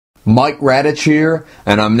Mike Radich here,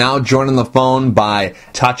 and I'm now joined on the phone by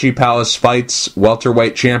Tachi Palace Fights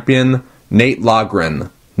Welterweight champion, Nate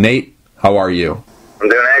Loughran. Nate, how are you? I'm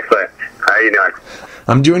doing excellent. How are you doing?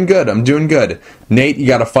 I'm doing good. Nate, you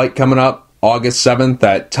got a fight coming up August 7th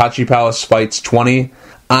at Tachi Palace Fights 20.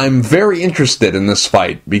 I'm very interested in this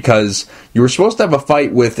fight because you were supposed to have a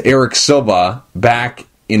fight with Eric Silva back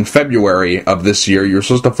in February of this year. You were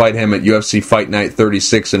supposed to fight him at UFC Fight Night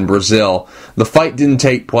 36 in Brazil. The fight didn't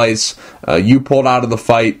take place. You pulled out of the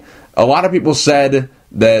fight. A lot of people said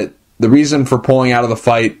that the reason for pulling out of the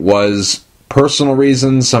fight was personal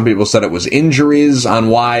reasons. Some people said it was injuries on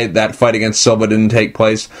why that fight against Silva didn't take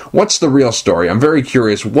place. What's the real story? I'm very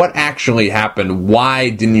curious. What actually happened? Why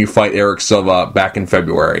didn't you fight Eric Silva back in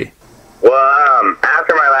February? Well,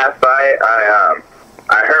 after my last fight,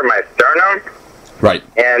 I hurt my sternum. Right.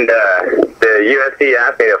 And the UFC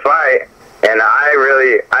asked me to fight, and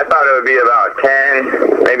I thought it would be about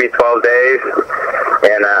 10, maybe 12 days,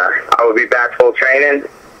 and I would be back full training,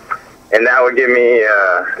 and that would give me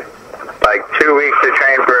like 2 weeks to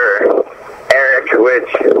train for Eric, which,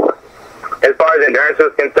 as far as endurance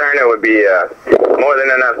was concerned, it would be more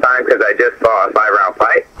than enough time because I just fought a 5-round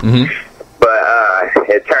fight. Mm-hmm. But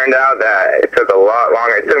it turned out that it took a lot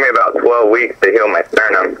longer. It took me about 12 weeks to heal my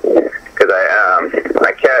sternum because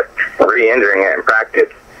I kept re-injuring it in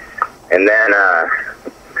practice. And then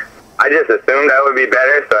I just assumed I would be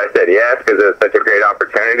better, so I said yes because it was such a great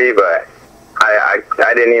opportunity, but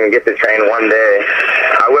I didn't even get to train one day.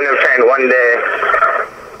 I wouldn't have trained one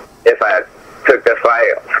day if I took the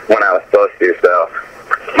fight when I was supposed to, so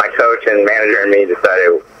my coach and manager and me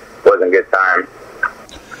decided it wasn't a good time.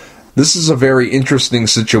 This is a very interesting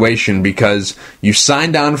situation because you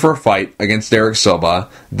signed on for a fight against Eric Silva,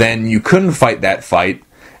 then you couldn't fight that fight,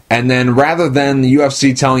 and then rather than the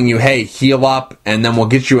UFC telling you, hey, heal up and then we'll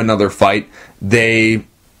get you another fight, they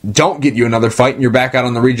don't get you another fight and you're back out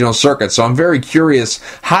on the regional circuit. So I'm very curious,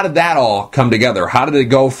 how did that all come together? How did it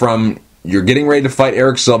go from you're getting ready to fight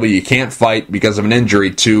Eric Silva, you can't fight because of an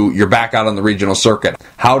injury, to you're back out on the regional circuit?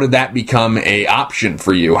 How did that become an option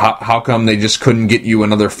for you? How come they just couldn't get you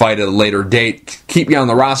another fight at a later date, keep you on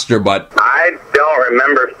the roster? But I don't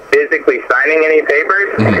remember physically signing any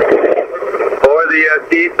papers for the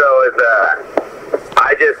UFC, so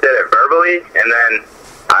I just did it verbally, and then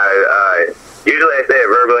usually I say it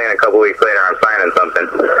verbally, and a couple weeks later I'm signing something.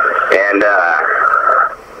 And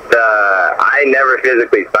I never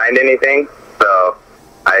physically signed anything, so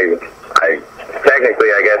I technically,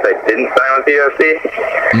 I guess I didn't sign with the UFC,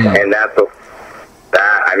 and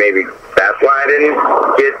maybe that's why I didn't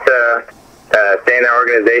get to stay in that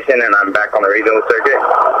organization, and I'm back on the regional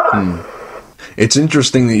circuit. It's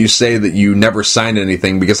interesting that you say that you never signed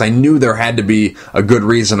anything, because I knew there had to be a good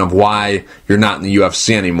reason of why you're not in the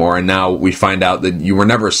UFC anymore, and now we find out that you were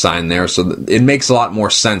never signed there, so it makes a lot more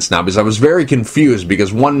sense now, because I was very confused,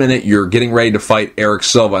 because one minute you're getting ready to fight Eric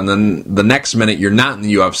Silva, and then the next minute you're not in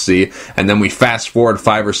the UFC, and then we fast forward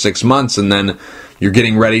 5 or 6 months, and then you're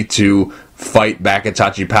getting ready to fight back at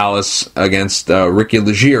Tachi Palace against Ricky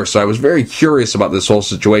Legier, so I was very curious about this whole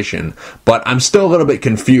situation, but I'm still a little bit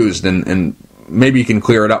confused, and maybe you can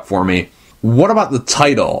clear it up for me. What about the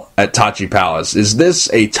title at Tachi Palace? Is this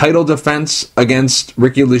a title defense against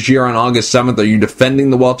Ricky Legier on August 7th? Are you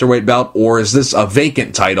defending the welterweight belt, or is this a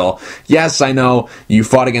vacant title? Yes, I know you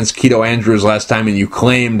fought against Keto Andrews last time and you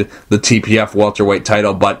claimed the TPF welterweight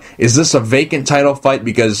title, but is this a vacant title fight?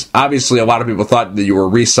 Because obviously a lot of people thought that you were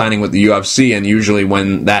re-signing with the UFC, and usually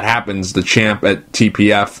when that happens, the champ at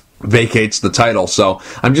TPF vacates the title. So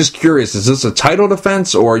I'm just curious, is this a title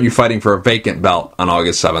defense, or are you fighting for a vacant belt on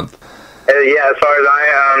August 7th? Yeah, as far as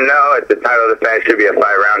I know, it's a title defense. Should be a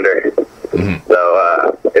 5-rounder. Mm-hmm. So,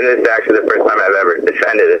 and this is actually the first time I've ever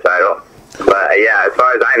defended a title. But yeah, as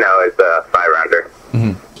far as I know, it's a 5-rounder.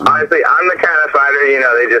 Mm-hmm. Honestly, I'm the kind of fighter,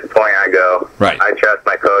 they just point, I go. Right. I trust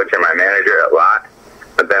my coach and my manager a lot.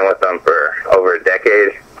 I've been with them for over a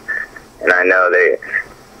decade, and I know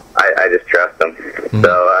I just trust them. Mm-hmm.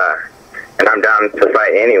 So, and I'm down to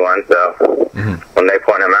fight anyone, so when they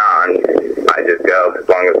point them out, I just go, as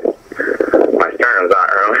long as my sternum's not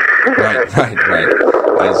ruined. Right.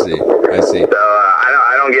 I see. So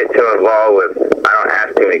I don't get too involved with, I don't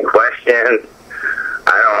ask too many questions.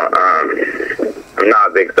 I'm not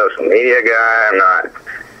a big social media guy. I'm not,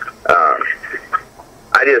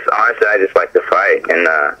 I just like to fight, and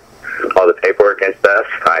all the paperwork and stuff.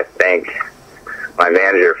 I thank my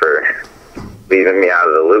manager for leaving me out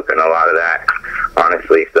of the loop in a lot of that,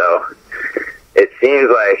 honestly. So it seems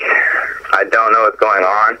like I don't know what's going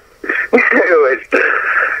on, but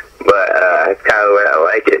it's kind of the way I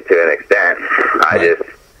like it to an extent.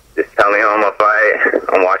 just tell me who I'm gonna fight.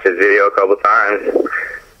 I'll watch his video a couple times.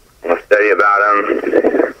 I'm gonna study about him,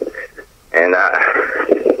 and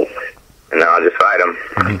then I'll just fight him.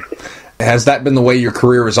 Mm-hmm. Has that been the way your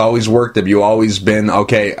career has always worked? Have you always been,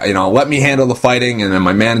 okay, let me handle the fighting, and then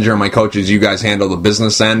my manager and my coaches, you guys handle the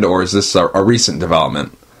business end, or is this a recent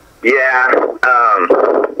development? Yeah,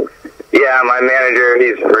 my manager,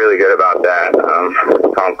 he's really good about that.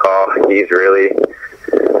 Tom Call, he's really,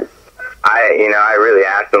 I really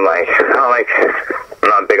asked him, I'm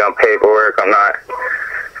not big on paperwork, I'm not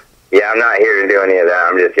here to do any of that,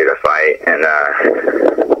 I'm just here to fight, and,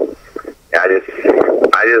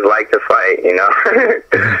 I just like to fight,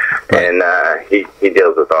 and he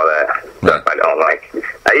deals with all that stuff I don't like.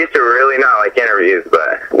 I used to really not like interviews,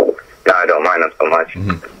 but now I don't mind them so much.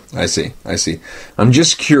 Mm-hmm. I see. I'm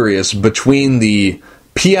just curious, between the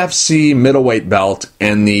PFC middleweight belt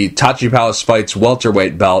and the Tachi Palace Fights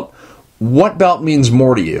Welterweight belt, what belt means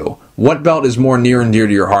more to you? What belt is more near and dear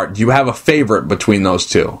to your heart? Do you have a favorite between those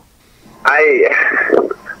two? I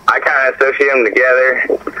kind of associate them together.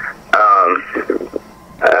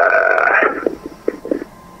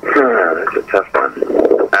 That's a tough one.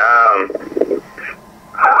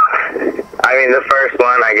 The first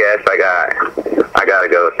one, I guess I gotta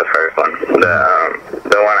go with the first one.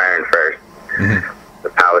 The one I earned first. Mm-hmm. The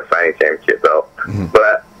Palace Fighting Championship belt. Mm-hmm.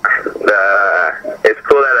 But it's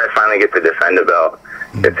cool that I finally get to defend a belt.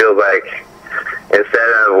 Mm-hmm. It feels like instead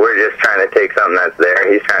of we're just trying to take something that's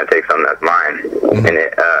there, he's trying to take something that's mine. Mm-hmm. And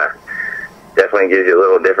it definitely gives you a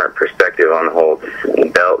little different perspective on the whole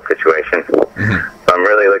belt situation. Mm-hmm. So I'm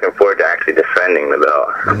really looking forward to actually defending the belt.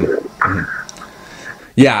 Mm-hmm.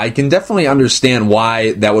 Yeah, I can definitely understand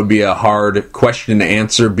why that would be a hard question to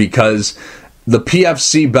answer, because the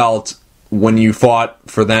PFC belt, when you fought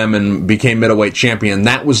for them and became middleweight champion,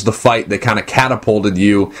 that was the fight that kind of catapulted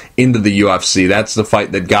you into the UFC. That's the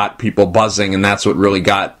fight that got people buzzing, and that's what really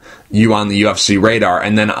got you on the UFC radar.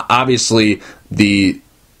 And then obviously the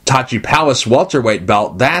Tachi Palace welterweight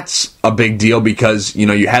belt, that's a big deal because,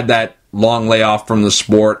 you had that long layoff from the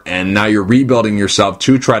sport, and now you're rebuilding yourself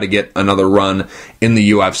to try to get another run in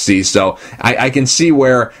the UFC. So I can see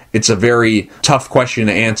where it's a very tough question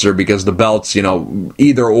to answer, because the belts,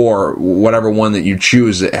 either or, whatever one that you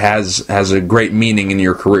choose, it has a great meaning in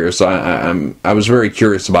your career. So I was very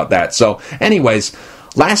curious about that. So anyways,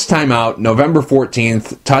 last time out, November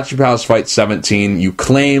 14th, Tachi Palace Fight 17, you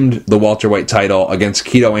claimed the welterweight title against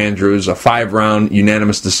Keto Andrews, a 5-round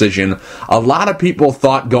unanimous decision. A lot of people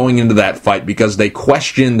thought going into that fight, because they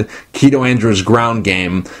questioned Keto Andrews' ground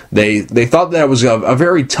game, they thought that it was a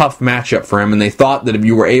very tough matchup for him, and they thought that if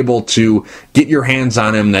you were able to get your hands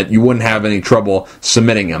on him, that you wouldn't have any trouble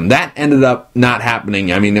submitting him. That ended up not happening.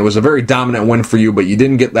 It was a very dominant win for you, but you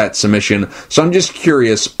didn't get that submission. So I'm just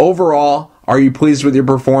curious, overall, are you pleased with your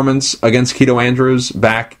performance against Keto Andrews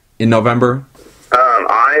back in November?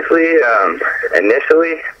 Honestly,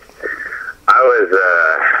 initially, I was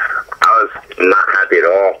not happy at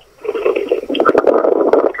all.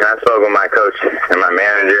 And I spoke with my coach and my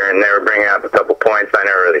manager, and they were bringing up a couple points I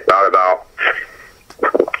never really thought about.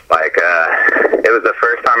 It was the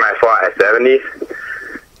first time I fought at 70,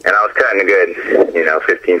 and I was cutting a good,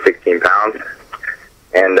 15, 16 pounds.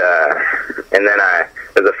 And then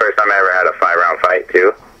it was the first time I ever had a 5-round fight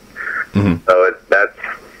too. Mm-hmm. So that's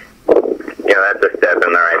a step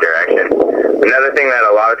in the right direction. Another thing that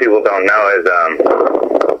a lot of people don't know is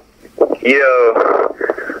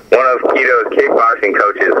one of Keto's kickboxing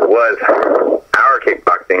coaches was our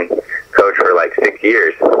kickboxing coach for 6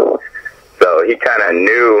 years. So he kind of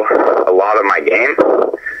knew a lot of my game,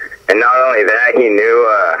 and not only that, he knew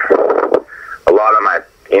a lot of my.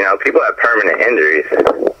 People have permanent injuries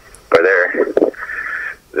where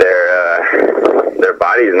their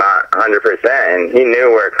body's not 100%, and he knew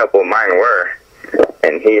where a couple of mine were,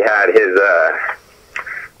 and he had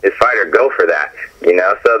his fighter go for that.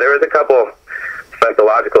 So there was a couple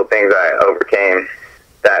psychological things I overcame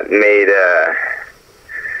that made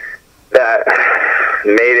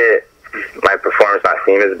it my performance not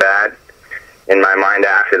seem as bad in my mind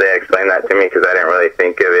after they explained that to me, because I didn't really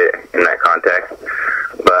think of it in that context.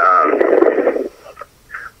 But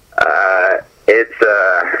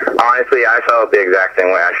honestly, I felt the exact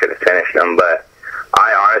same way. I should have finished them, but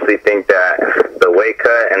I honestly think that the weight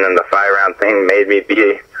cut and then the 5-round thing made me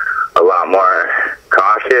be a lot more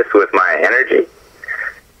cautious with my energy,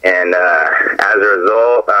 and as a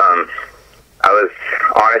result, I was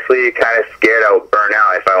honestly kind of scared I would burn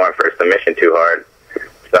out if I went for a submission too hard.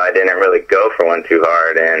 So I didn't really go for one too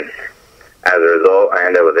hard, and as a result, I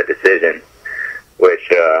ended up with a decision,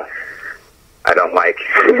 which I don't like.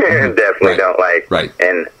 Definitely don't like. Right.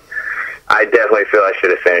 And I definitely feel I should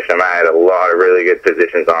have finished them. I had a lot of really good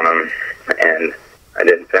positions on them, and I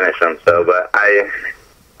didn't finish them. So, but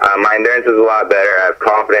my endurance is a lot better. I have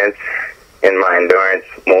confidence in my endurance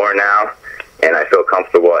more now, and I feel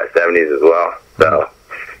comfortable at 70s as well. So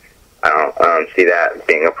I don't see that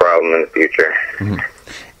being a problem in the future. Mm-hmm.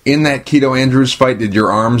 In that Keto Andrews fight, did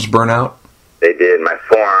your arms burn out? They did. My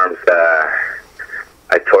forearms,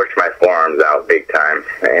 I torched my forearms out big time.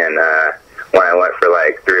 And when I went for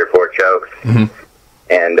like 3 or 4 chokes,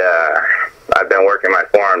 and I've been working my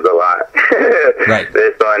forearms a lot. Right.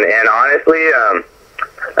 This one. And honestly,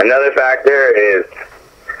 another factor is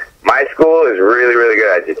my school is really, really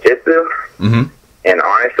good at jiu-jitsu. Mm-hmm. And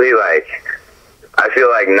honestly, like, I feel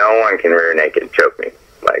like no one can rear naked choke me.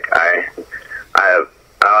 Like, I'll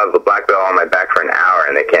have a black belt on my back for an hour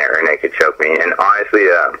and they can't rear naked choke me. And honestly,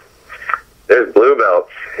 there's blue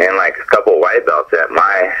belts and like a couple white belts at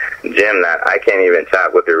my gym that I can't even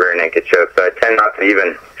tap with the rear naked choke. So I tend not to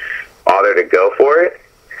even bother to go for it.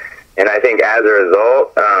 And I think as a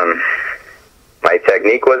result, my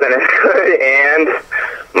technique wasn't as good, and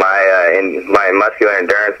my muscular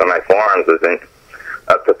endurance on my forearms wasn't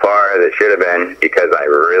up to par as it should have been, because I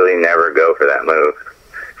really never go for that move.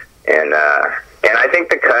 And I think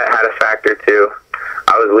the cut had a factor too.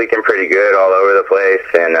 I was leaking pretty good all over the place,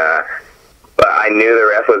 and but I knew the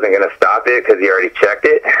ref wasn't going to stop it because he already checked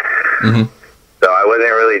it. Mm-hmm. So I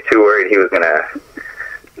wasn't really too worried he was going to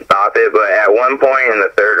stop it. But at one point in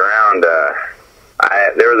the third round,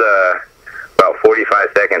 there was about 45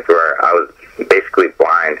 seconds where I was basically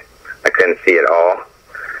blind. I couldn't see at all.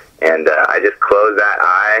 And I just closed that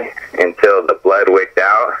eye until the blood wicked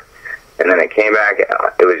out. And then it came back.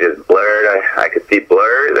 It was just blurred. I could see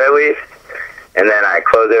blurs at least. And then I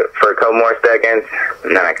closed it for a couple more seconds,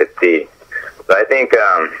 and then I could see. So I think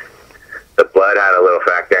the blood had a little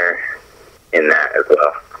factor in that as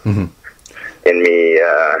well. Mm-hmm. In me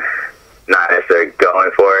not necessarily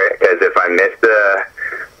going for it, because if I missed the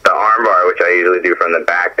armbar, which I usually do from the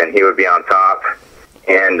back, then he would be on top.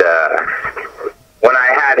 And when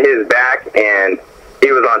I had his back and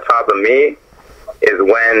he was on top of me is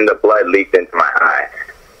when the blood leaked into my eye.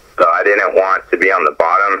 So I didn't want to be on the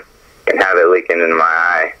bottom and have it leaking into my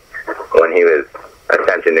eye when he was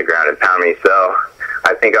attempting to ground and pound me. So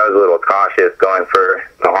I think I was a little cautious going for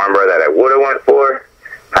the armbar that I would have went for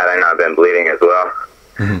had I not been bleeding as well.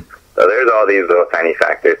 Mm-hmm. So there's all these little tiny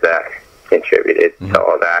factors that contributed to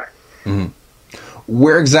all that. Mm-hmm.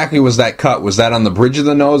 Where exactly was that cut? Was that on the bridge of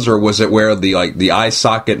the nose, or was it where the eye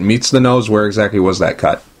socket meets the nose? Where exactly was that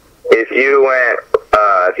cut?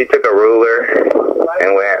 If you took a ruler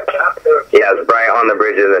and went, it's right on the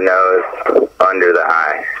bridge of the nose, under the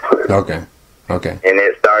eye. Okay. And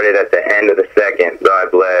it started at the end of the second, so I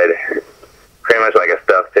bled pretty much like a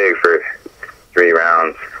stuffed pig for 3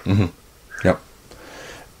 rounds. Mm-hmm. Yep.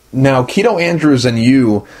 Now, Keto Andrews and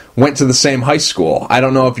you went to the same high school. I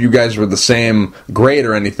don't know if you guys were the same grade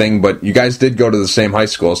or anything, but you guys did go to the same high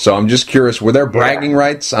school. So I'm just curious, were there bragging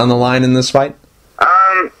rights on the line in this fight?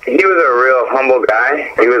 He was a real humble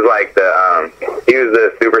guy. He was like he was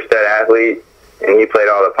the super stud athlete, and he played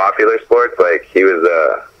all the popular sports. Like, he was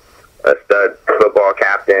a stud football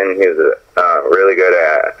captain. He was really good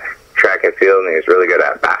at track and field, and he was really good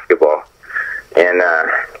at basketball. And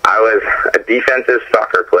I was a defensive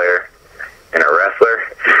soccer player and a wrestler.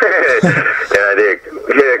 And I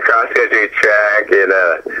did cross-country track, and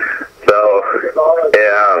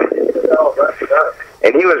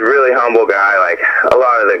and he was a really humble guy. Like, a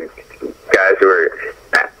lot of the guys who were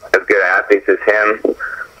as good athletes as him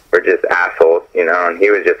were just assholes, and he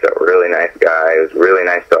was just a really nice guy. He was really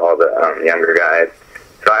nice to all the younger guys.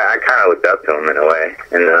 So I kind of looked up to him in a way.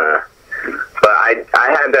 And but I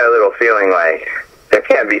had that little feeling like, there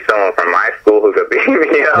can't be someone from my school who could beat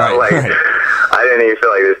me up. Right. I didn't even feel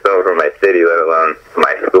like there's someone from my city, let alone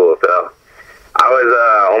my school. So I was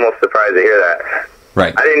almost surprised to hear that.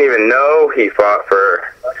 Right. I didn't even know he fought for.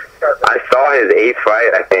 I saw his 8th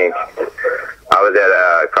fight, I think. I was at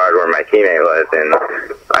a card where my teammate was, and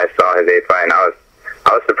I saw his 8th fight, and I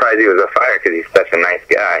was surprised he was a fighter because he's such a nice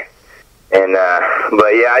guy. And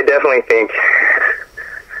but yeah, I definitely think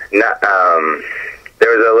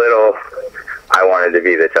there was a little, I wanted to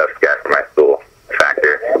be the toughest guy for my school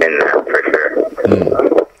factor in that, for sure.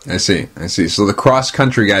 I see. So the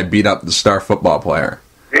cross-country guy beat up the star football player.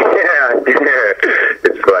 Yeah,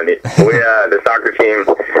 it's funny. The soccer team,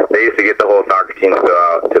 they used to get the whole soccer team to go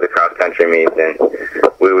out to the cross-country meets, and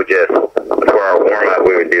we would just, for our warm-up,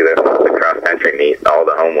 we would do the cross-country meets, all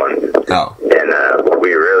the home ones. Oh. And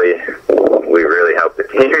we really helped the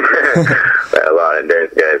team. A lot of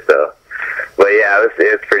endurance guys, so. But yeah,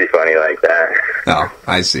 it's pretty funny like that. Oh,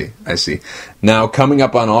 I see. Now, coming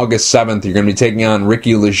up on August 7th, you're going to be taking on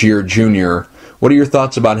Ricky Legier Jr. What are your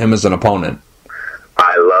thoughts about him as an opponent?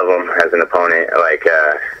 I love him as an opponent. Like,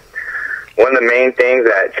 one of the main things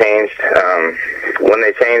that changed, when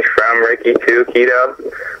they changed from Ricky to Keto,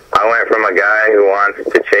 I went from a guy who wants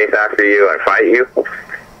to chase after you and fight you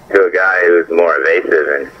to a guy who's more evasive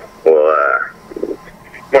and will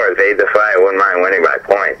more evade the fight, wouldn't mind winning by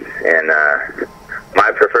points. And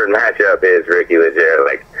my preferred matchup is Ricky Legier.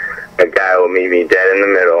 Like, a guy will meet me dead in the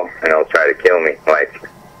middle and he'll try to kill me. Like,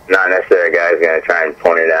 not necessarily a guy who's going to try and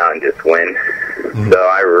point it out and just win. So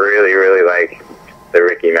I really, really like the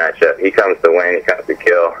Ricky matchup. He comes to win, he comes to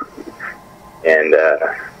kill. And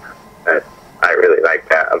I really like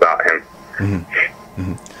that about him.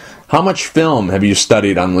 How much film have you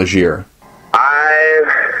studied on Legier?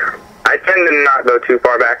 I tend to not go too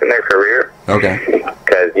far back in their career. Okay.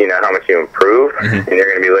 Because you know how much you improve, and you're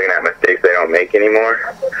going to be looking at mistakes they don't make anymore.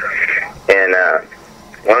 And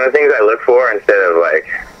one of the things I look for instead of like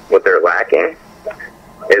what they're lacking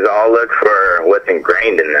is I'll look for what's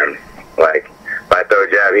ingrained in them. Like, if I throw a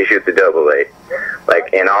jab, he shoots a double leg.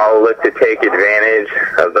 Like, and I'll look to take advantage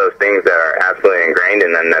of those things that are absolutely ingrained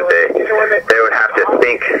in them that they would have to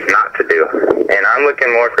think not to do. And I'm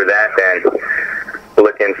looking more for that than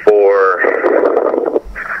looking for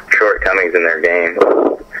shortcomings in their game.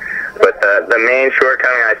 But the main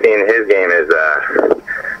shortcoming I see in his game is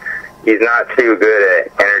he's not too good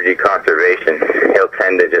at energy conservation. He'll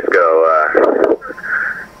tend to just go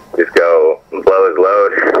blow his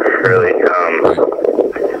load, really.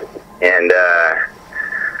 And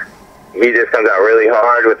he just comes out really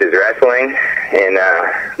hard with his wrestling. And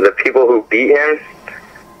the people who beat him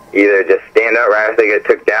either just stand up right after they get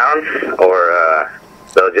took down, or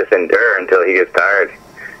they'll just endure until he gets tired.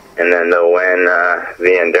 And then they'll win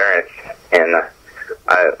the endurance. And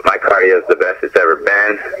my cardio is the best it's ever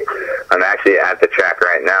been. I'm actually at the track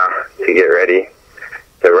right now to get ready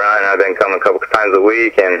to run. I've been coming a couple times a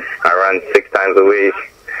week, and I run 6 times a week.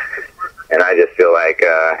 And I just feel like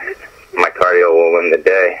my cardio will win the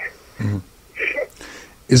day. I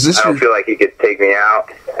don't feel like he could take me out,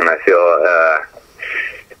 and I feel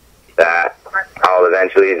that I'll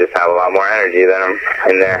eventually just have a lot more energy than him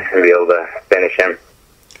in there and be able to finish him.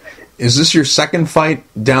 Is this your second fight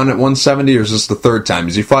down at 170, or is this the third time?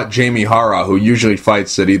 Because you fought Jamie Hara, who usually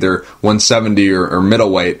fights at either 170 or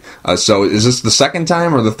middleweight. So is this the second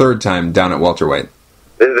time or the third time down at welterweight?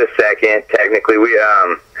 This is the second. Technically,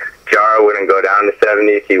 Jara wouldn't go down to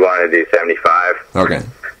 70. He wanted to do 75. Okay.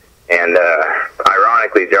 And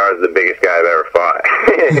ironically, Jara's the biggest guy I've ever fought.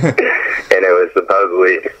 And it was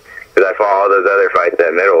supposedly because I fought all those other fights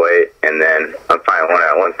at middleweight, and then I'm fighting one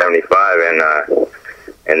at 175,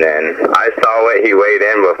 and then I saw what he weighed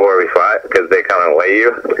in before we fought, because they come and weigh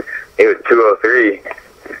you. He was 203.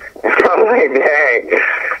 I'm like, dang.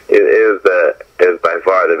 It was by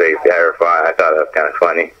far the biggest guy I ever fought. I thought that was kind of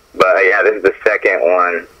funny. But yeah, this is the second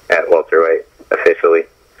one at welterweight, officially.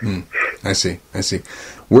 I see.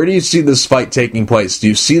 Where do you see this fight taking place? Do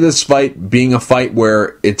you see this fight being a fight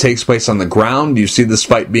where it takes place on the ground? Do you see this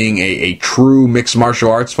fight being a true mixed martial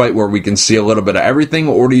arts fight where we can see a little bit of everything?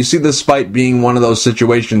 Or do you see this fight being one of those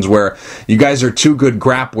situations where you guys are two good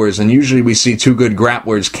grapplers, and usually we see two good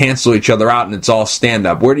grapplers cancel each other out and it's all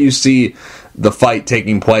stand-up? Where do you see the fight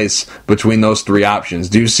taking place between those three options?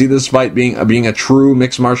 Do you see this fight being a true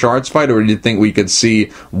mixed martial arts fight, or do you think we could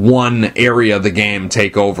see one area of the game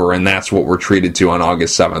take over and that's what we're treated to on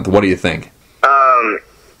August 7th? What do you think?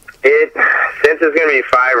 Since it's going to be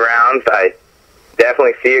 5 rounds, I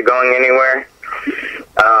definitely see it going anywhere.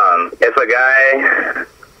 If a guy,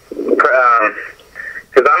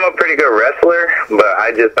 because I'm a pretty good wrestler, but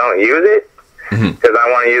I just don't use it. Because I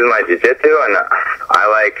want to use my jiu-jitsu, and I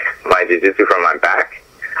like my jiu-jitsu from my back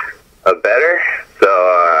better. So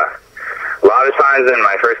a lot of times in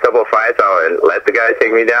my first couple of fights, I would let the guy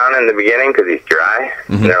take me down in the beginning because he's dry,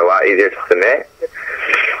 and they're a lot easier to submit.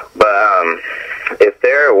 But if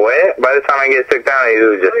they're wet, by the time I get took down, I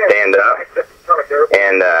usually just stand up.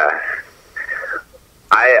 And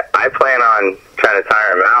I plan on trying to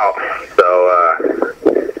tire him out. So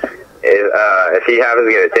if he happens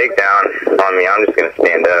to get a takedown on me, I'm just going to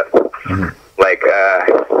stand up. Like,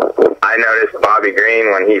 I noticed Bobby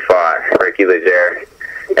Green when he fought Ricky Legier.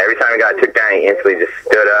 Every time he got took down, he instantly just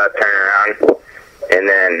stood up, turned around. And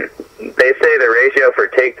then they say the ratio for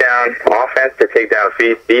takedown offense to takedown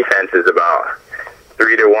defense is about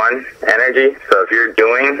 3-to-1 energy. So if you're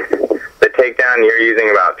doing the takedown, you're using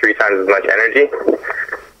about 3 times as much energy.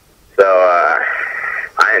 So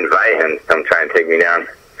I invite him to come try and take me down.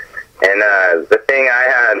 And the thing I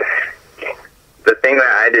had the thing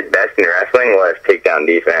that I did best in wrestling was takedown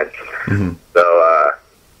defense. Mm-hmm. So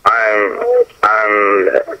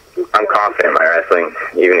I'm confident in my wrestling,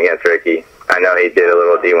 even against Ricky. I know he did a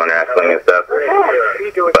little D1 wrestling and stuff, but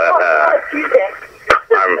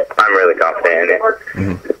I'm really confident in it.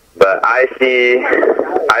 Mm-hmm. But I see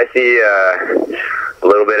a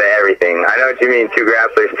little bit of everything. I know what you mean. Two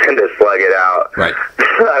grapplers tend to slug it out. Right.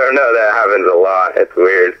 I don't know. That happens a lot. It's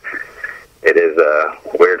weird. It is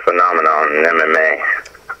a weird phenomenon in MMA.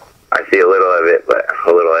 I see a little of it, but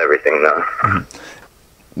a little of everything, though.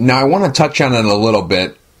 Mm-hmm. Now, I want to touch on it a little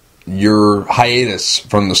bit. Your hiatus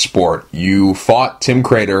from the sport. You fought Tim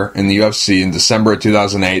Crater in the UFC in December of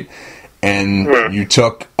 2008, and you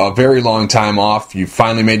took a very long time off. You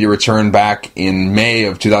finally made your return back in May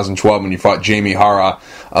of 2012 when you fought Jamie Hara.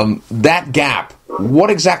 That gap,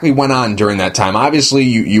 what exactly went on during that time? Obviously,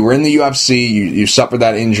 you were in the UFC, you suffered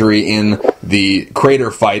that injury in the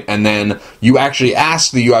Crater fight, and then you actually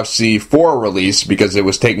asked the UFC for a release because it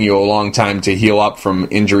was taking you a long time to heal up from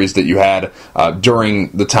injuries that you had during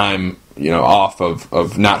the time off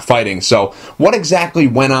of not fighting. So what exactly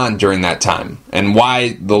went on during that time, and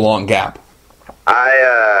why the long gap?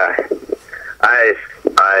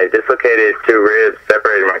 I dislocated 2 ribs,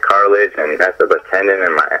 separated my cartilage, and messed up a tendon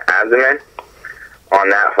in my abdomen on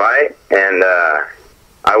that fight, and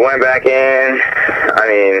I went back in. I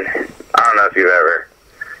mean, I don't know if you've ever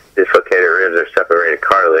dislocated ribs or separated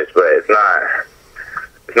cartilage, but it's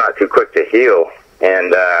not too quick to heal.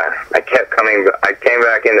 And I came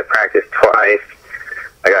back into practice twice.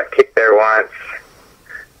 I got kicked there once,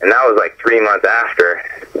 and that was like 3 months after.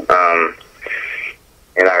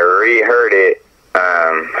 And I re-hurt it,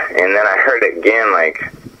 and then I hurt it again like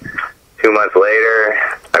 2 months later.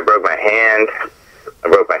 I broke my hand. I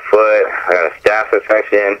broke my foot. I got a staph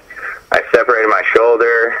infection. I separated my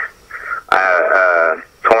shoulder. I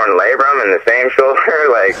torn labrum in the same shoulder.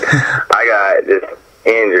 Like, I got just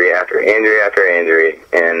injury after injury after injury,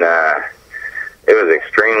 and it was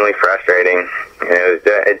extremely frustrating. And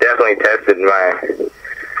it definitely tested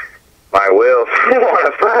my will to want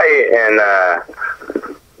to fight, and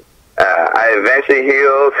I eventually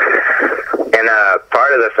healed. And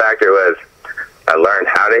part of the factor was I learned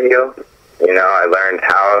how to heal. I learned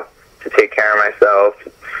how to take care of myself,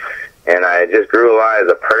 and I just grew a lot as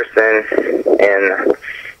a person. And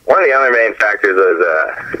one of the other main factors was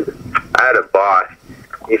I had a boss.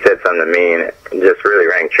 He said something to me, and it just really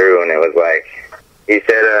rang true. And it was like, he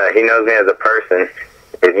said he knows me as a person,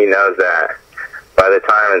 and he knows that by the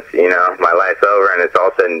time it's my life's over and it's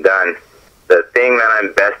all said and done, the thing that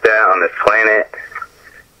I'm best at on this planet,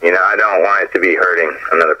 I don't want it to be hurting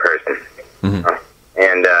another person. Mm-hmm.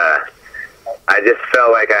 And I just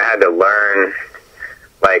felt like I had to learn,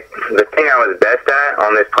 like, the thing I was best at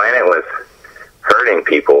on this planet was hurting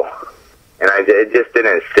people. And it just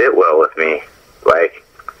didn't sit well with me. Like,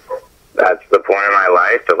 that's the point of my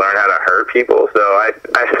life, to learn how to hurt people. So I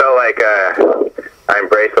felt like I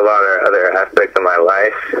embraced a lot of other aspects of my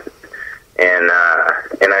life. And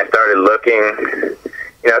I started looking,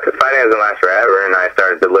 because fighting doesn't last forever, and I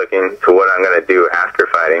started looking to what I'm going to do after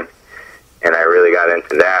fighting. And I really got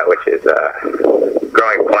into that, which is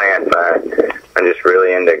growing plants. I'm just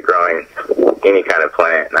really into growing any kind of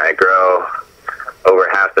plant. And I grow over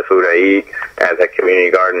half the food I eat at the community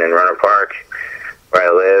garden in Runner Park, where I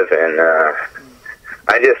live. And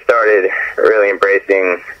I just started really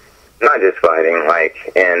embracing not just fighting,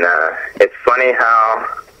 and it's funny how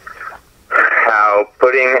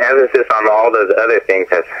putting emphasis on all those other things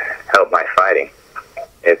has helped my fighting.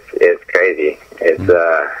 It's crazy.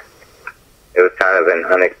 It was kind of an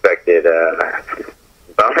unexpected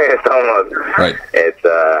bonus almost. Right. It's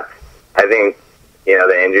I think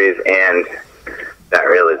the injuries and that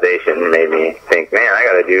realization made me think, man, I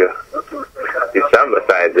got to do something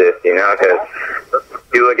besides this, because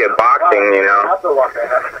if you look at boxing,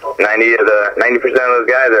 90% of those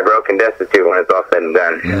guys are broke and destitute when it's all said and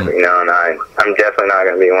done. And I'm definitely not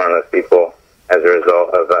going to be one of those people as a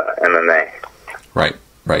result of MMA. Right.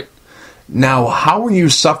 Now, how were you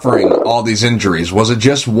suffering all these injuries? Was it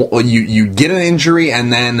just you get an injury and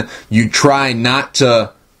then you try not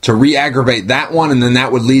to re-aggravate that one, and then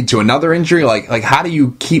that would lead to another injury? Like how do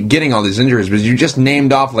you keep getting all these injuries? Because you just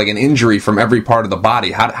named off like an injury from every part of the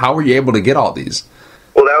body. How were you able to get all these?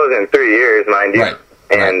 Well, that was in 3 years, mind you. Right.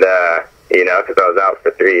 And, because I was out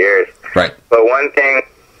for 3 years. Right. But one thing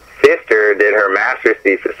sister did her master's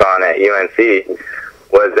thesis on at UNC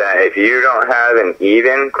was that if you don't have an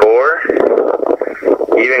even core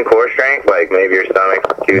strength, like maybe your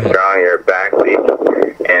stomach's too strong, your back weak,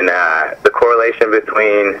 and the correlation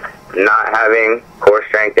between not having core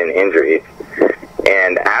strength and injuries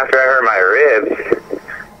And after I hurt my ribs,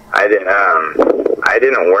 I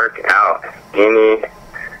didn't work out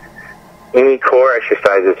any core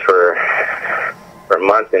exercises for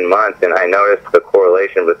months and months, and I noticed the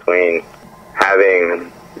correlation between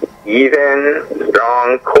having even,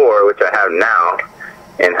 strong core, which I have now,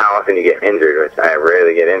 and how often you get injured, which I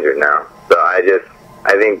rarely get injured now. So I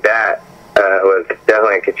think that was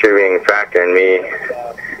definitely a contributing factor in me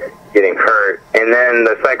getting hurt. And then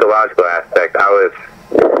the psychological aspect, I always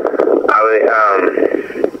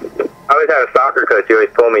had a soccer coach who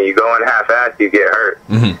always told me, you go in half-assed, you get hurt.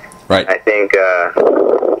 Mm-hmm. Right. I think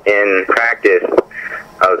in practice,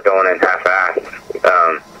 I was going in half-assed.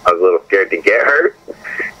 I was a little scared to get hurt,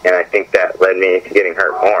 and I think that led me to getting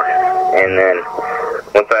hurt more. And then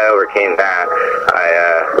once I overcame that,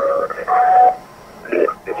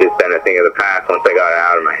 it's just been a thing of the past once I got it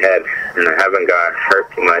out of my head, and I haven't got hurt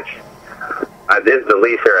too much. This is the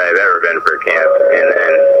least hurt I've ever been for camp, and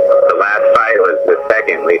then the last fight was the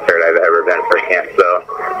second least hurt I've ever been for camp. So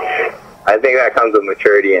I think that comes with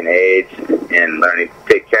maturity and age and learning to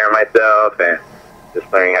take care of myself and just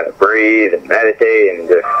learning how to breathe and meditate and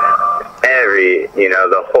just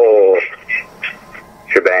the whole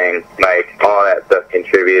shebang, like all that stuff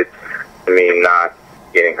contributes to me not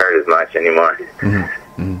getting hurt as much anymore.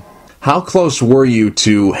 Mm-hmm. Mm-hmm. How close were you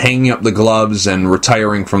to hanging up the gloves and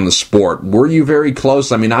retiring from the sport? Were you very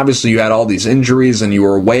close? I mean, obviously you had all these injuries and you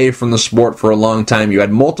were away from the sport for a long time. You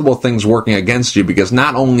had multiple things working against you because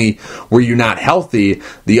not only were you not healthy,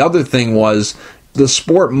 the other thing was the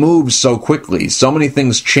sport moves so quickly. So many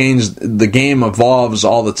things change. The game evolves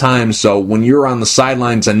all the time. So when you're on the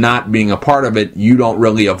sidelines and not being a part of it, you don't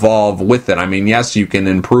really evolve with it. I mean, yes, you can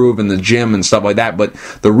improve in the gym and stuff like that, but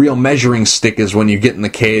the real measuring stick is when you get in the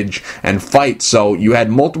cage and fight. So you had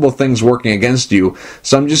multiple things working against you.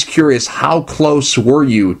 So I'm just curious, how close were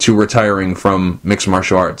you to retiring from mixed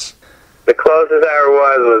martial arts? The closest I ever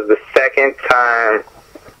was the second time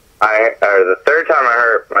the third time I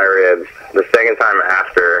hurt my ribs. The second time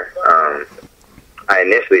after I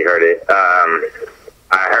initially hurt it,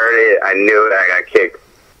 I heard it. I knew it. I got kicked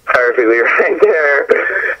perfectly right there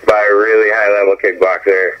by a really high-level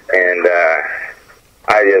kickboxer, and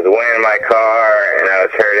I just went in my car, and I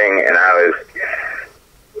was hurting, and I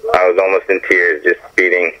was almost in tears, just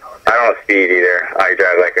speeding. I don't speed either. I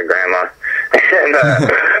drive like a grandma, and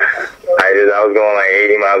I was going like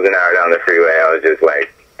 80 miles an hour down the freeway. I was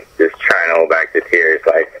just trying to hold back the tears,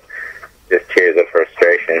 like just tears of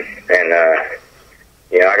frustration. And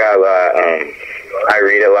I got a lot. I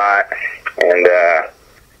read a lot,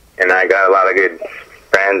 and I got a lot of good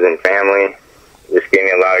friends and family. Just gave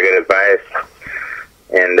me a lot of good advice.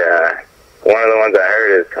 And one of the ones I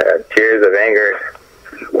heard is tears of anger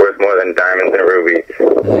worth more than diamonds and rubies.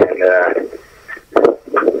 And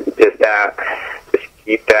just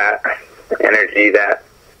keep that energy, that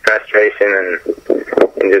frustration, and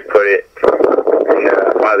just put it in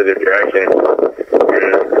a positive direction. And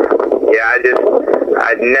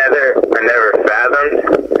I never fathomed.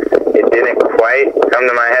 It didn't quite come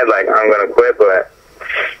to my head like I'm going to quit, but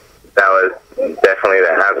that was definitely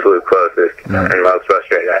the absolute closest and most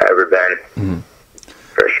frustrated I've ever been,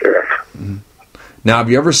 for sure. Mm-hmm. Now, have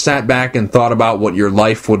you ever sat back and thought about what your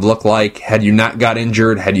life would look like had you not got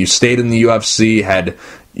injured, had you stayed in the UFC, had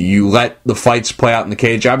you let the fights play out in the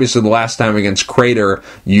cage? Obviously, the last time against Crater,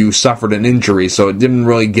 you suffered an injury, so it didn't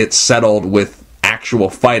really get settled with actual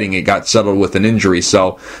fighting. It got settled with an injury.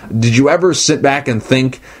 So did you ever sit back and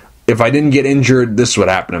think, if I didn't get injured, this would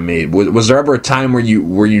happen to me? Was there ever a time where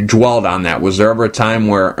you dwelled on that? Was there ever a time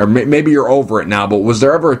where, or maybe you're over it now, but was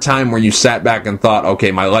there ever a time where you sat back and thought,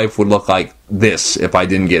 okay, my life would look like this if I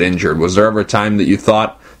didn't get injured? Was there ever a time that you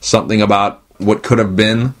thought something about what could have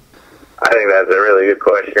been? I think that's a really good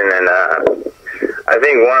question, and I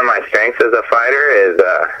think one of my strengths as a fighter is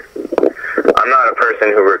I'm not a person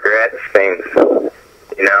who regrets things.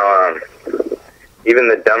 Even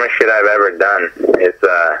the dumbest shit I've ever done, it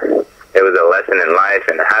was a lesson in life,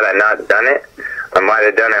 and had I not done it, I might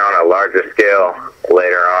have done it on a larger scale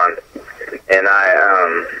later on. And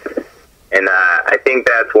I think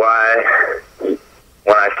that's why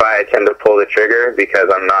when I fight, I tend to pull the trigger,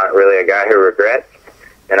 because I'm not really a guy who regrets,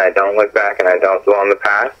 and I don't look back and I don't dwell on the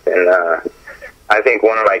past. And I think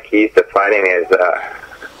one of my keys to fighting is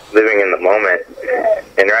living in the moment.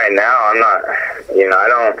 And right now, I'm not,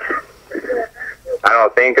 I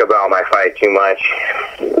don't think about my fight too much,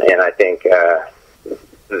 and I think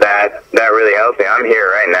that really helps me. I'm here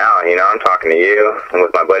right now, I'm talking to you. I'm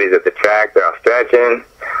with my buddies at the track. They're all stretching.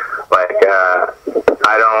 Like,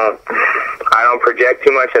 I don't project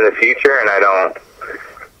too much in the future, and I don't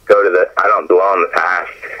I don't dwell on the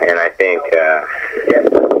past, and I think, so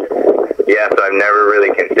I've never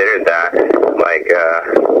really considered that. Like,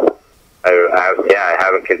 I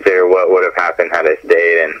haven't considered what would have happened had I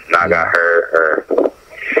stayed and not got hurt, or,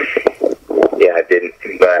 I didn't,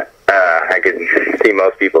 but I could see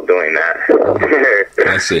most people doing that.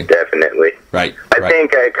 I see. Definitely. Right. I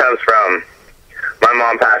think it comes from, my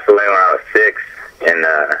mom passed away when I was 6, and,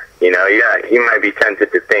 you might be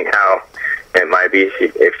tempted to think how it might be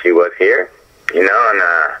if she was here, and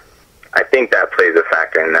I think that plays a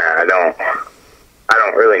factor in that. I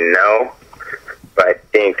don't really know, but I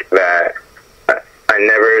think that I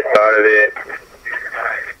never thought of it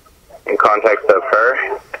in context of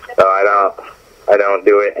her, so I don't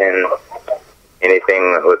do it in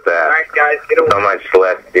anything with that so much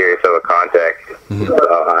less serious of a context. Mm-hmm. So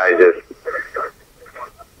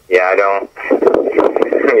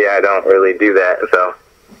I don't really do that. So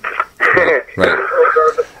right.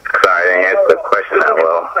 Sorry, I didn't answer the question that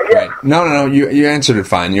well. Right. No. You answered it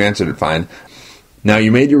fine. Now,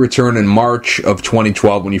 you made your return in March of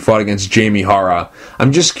 2012 when you fought against Jamie Hara.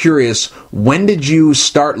 I'm just curious, when did you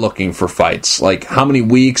start looking for fights? Like, how many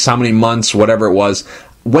weeks, how many months, whatever it was?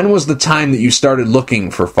 When was the time that you started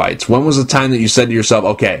looking for fights? When was the time that you said to yourself,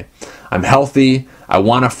 okay, I'm healthy, I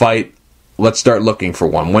want to fight, let's start looking for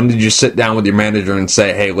one? When did you sit down with your manager and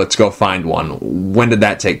say, hey, let's go find one? When did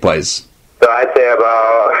that take place? So I'd say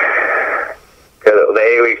about, because the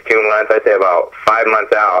 8 weeks, 2 months, I'd say about 5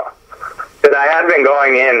 months out. Because I had been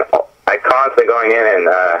constantly going in and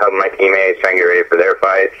helping my teammates try and get ready for their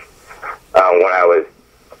fights when I was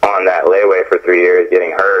on that layaway for 3 years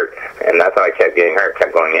getting hurt, and that's how I kept getting hurt,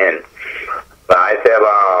 kept going in. But I'd say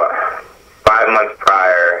about 5 months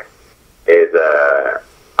prior is,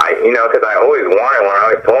 because I always wanted one, I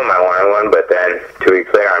always told them I wanted one, but then 2 weeks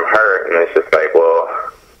later I'm hurt, and it's just like, well,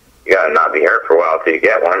 you gotta not be hurt for a while till you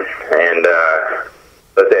get one. And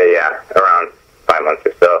let's say, around 5 months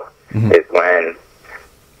or so. Mm-hmm. Is when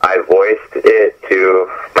I voiced it to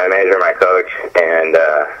my manager, my coach, and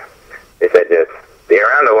they said just be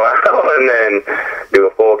around a while and then do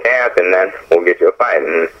a full camp, and then we'll get you a fight.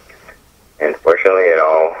 And fortunately, it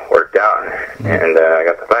all worked out, and I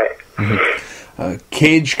got the fight. Mm-hmm.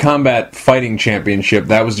 Cage Combat Fighting Championship,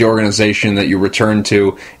 that was the organization that you returned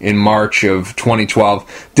to in March of 2012.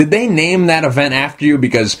 Did they name that event after you?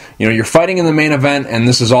 Because, you're fighting in the main event, and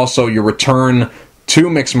this is also your return to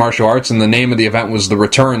mixed martial arts, and the name of the event was The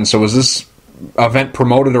Return. So was this event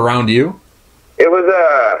promoted around you? It was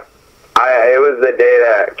the day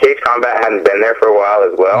that Cage Combat hadn't been there for a while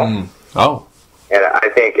as well. Oh. And I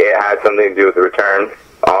think it had something to do with The Return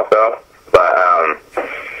also. But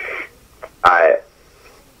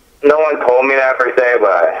no one told me that per se,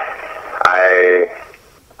 but I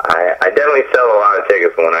definitely sell a lot of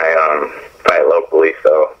tickets when I fight locally,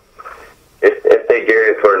 so if they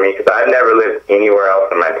geared it toward me, because I've never lived anywhere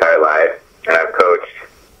else in my entire life, and I've coached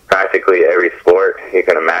practically every sport you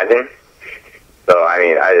can imagine. So,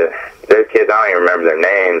 there's kids, I don't even remember their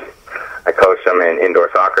names. I coached them in indoor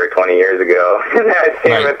soccer 20 years ago, and I see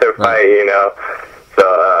them at their fight,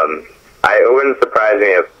 So, it wouldn't surprise me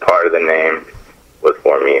if part of the name was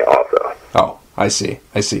for me also. Oh, I see.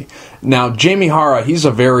 Now, Jamie Hara, he's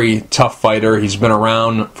a very tough fighter. He's been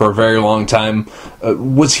around for a very long time.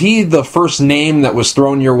 Was he the first name that was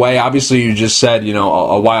thrown your way? Obviously, you just said,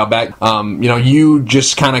 a while back, you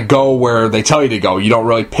just kind of go where they tell you to go. You don't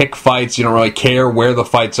really pick fights. You don't really care where the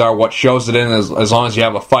fights are, what shows it in. As long as you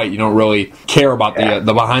have a fight, you don't really care about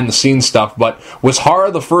the behind-the-scenes stuff. But was Hara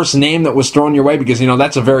the first name that was thrown your way? Because,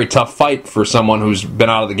 that's a very tough fight for someone who's been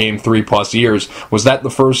out of the game 3+ years. Was that the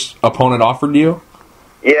first opponent offered to you?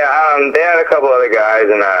 Yeah, they had a couple other guys,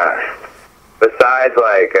 and besides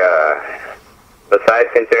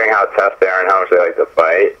considering how tough they are and how much they like to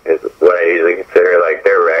fight, is what I usually consider,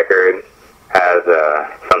 their record has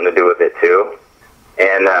something to do with it too.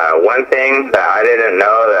 And one thing that I didn't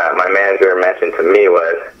know that my manager mentioned to me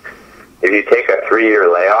was, if you take a 3-year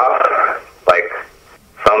layoff,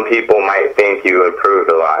 some people might think you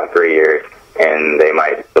improved a lot in 3 years, and they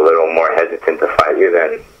might be a little more hesitant to fight you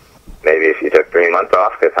than maybe if you took 3 months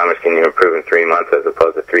off, because how much can you improve in 3 months as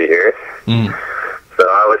opposed to 3 years? So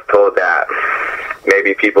I was told that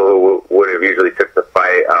maybe people who would have usually took the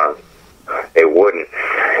fight, they wouldn't.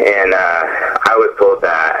 And I was told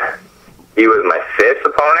that he was my 5th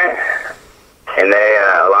opponent, and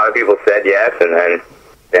a lot of people said yes, and then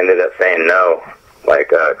ended up saying no, a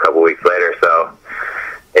couple weeks later. So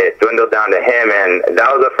it dwindled down to him, and that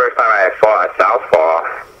was the first time I had fought a southpaw.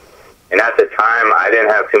 And at the time, I didn't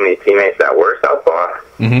have too many teammates that were southpaw.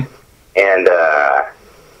 Mm-hmm. And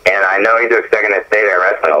I know he took second at state at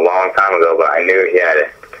wrestling a long time ago, but I knew he had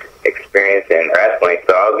experience in wrestling.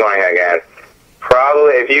 So I was going against,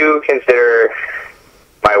 probably, if you consider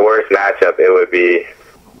my worst matchup, it would be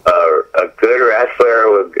a good wrestler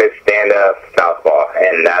with good stand-up southpaw,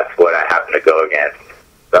 and that's what I happened to go against.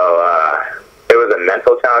 So it was a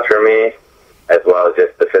mental challenge for me, as well as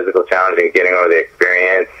just the physical challenge and getting over the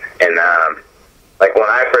experience. And like when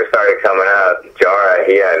I first started coming up, Jara,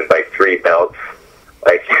 he had like 3 belts,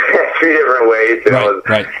 like 3 different weights, and it was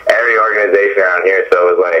every organization around here. So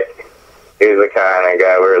it was like, he was the kind of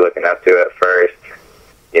guy we were looking up to at first,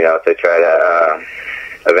 you know, to try to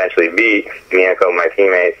eventually beat me and a couple of my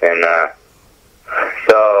teammates. And I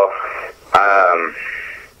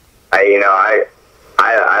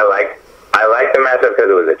like the matchup because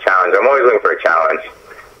it was a challenge. I'm always looking for a challenge,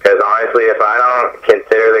 because honestly, if I don't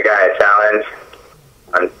consider the guy a challenge,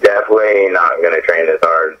 I'm definitely not going to train as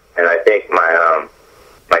hard. And I think my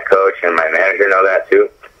coach and my manager know that too.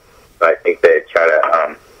 So I think they try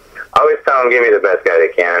to always tell them, give me the best guy they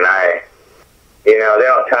can. And they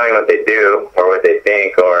don't tell me what they do or what they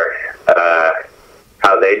think or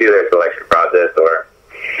how they do their selection process. So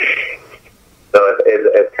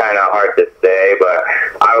it's kind of hard to say, but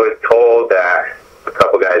I was told that a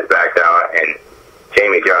couple guys backed out, and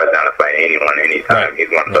Jamie Jara's down to fight anyone, anytime. Right. He's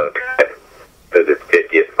one of those guys. It was his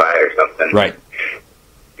 50th fight or something. Right.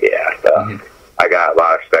 Yeah, so I got a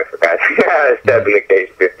lot of respect for guys. I stepped in the cage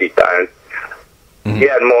 50 times. He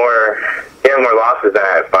had more losses than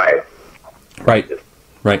I had fights. Right.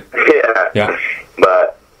 Yeah.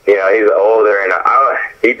 But, he's older, and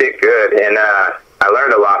he did good, and I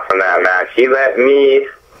learned a lot from that match. He let me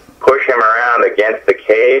push him around against the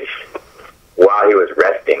cage while he was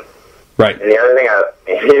resting. Right. And the other thing,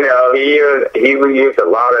 he used a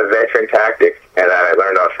lot of veteran tactics, and that I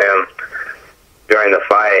learned off him during the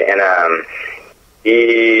fight, and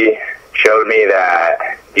he showed me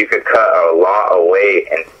that you could cut a lot of weight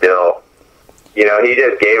and still, he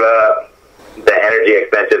just gave up the energy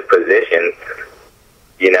expensive positions,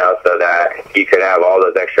 so that he could have all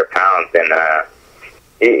those extra pounds. And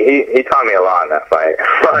he taught me a lot in that fight.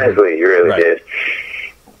 Honestly, he really did.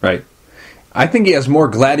 Right. I think he has more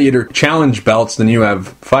Gladiator Challenge belts than you have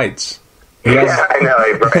fights. Yeah, I know,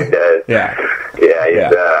 he probably does. Yeah.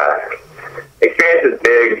 His experience is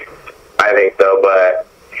big, I think so, but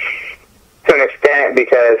to an extent,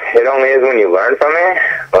 because it only is when you learn from it.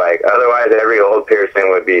 Like, otherwise, every old person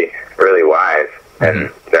would be really wise,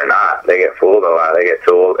 and they're not. They get fooled a lot. They get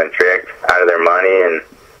tooled and tricked out of their money, and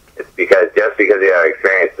it's just because you have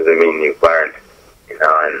experience doesn't mean you've learned,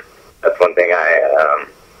 and that's one thing I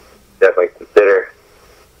definitely consider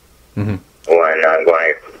when I'm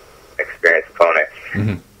going to experience opponents.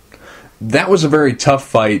 That was a very tough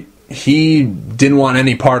fight. He didn't want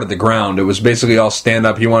any part of the ground. It was basically all stand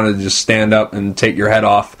up. He wanted to just stand up and take your head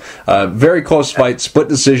off. Very close fight, split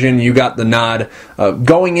decision. You got the nod.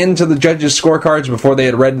 Going into the judges' scorecards before they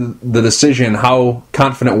had read the decision, how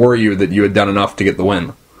confident were you that you had done enough to get the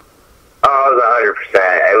win? Oh, I was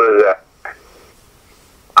 100%. It was.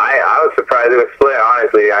 I was surprised it was split.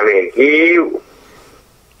 Honestly, I mean,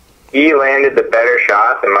 he landed the better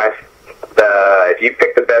shots, and if you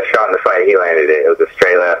picked the best shot in the fight, he landed it. It was a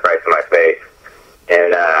straight left right to my face.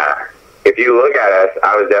 And if you look at us,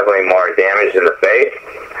 I was definitely more damaged in the face,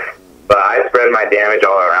 but I spread my damage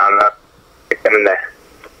all around him. Hit him in the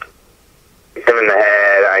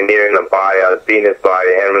head. I kneed him in the body. I was beating his body,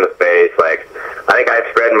 hit him in the face. Like, I think I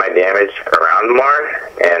spread my damage around more,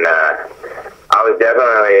 and I was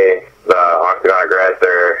definitely the octagon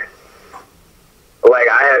aggressor. Like,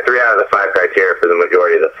 I had 3 out of the 5 criteria for the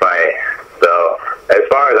majority of the fight. So, as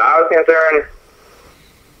far as I was concerned,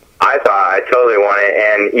 I thought I totally won it.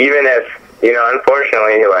 And even if,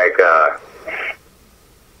 unfortunately, like,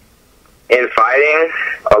 in fighting,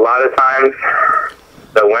 a lot of times,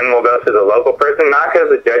 the win will go to the local person, not because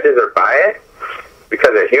the judges are biased,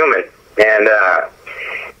 because they're human. And I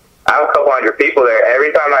have a couple hundred people there.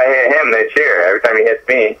 Every time I hit him, they cheer. Every time he hits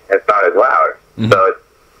me, it's not as loud. So, it's,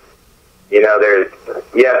 you have to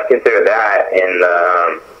consider that in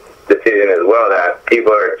the decision as well, that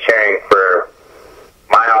people are cheering for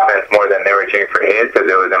my offense more than they were cheering for his because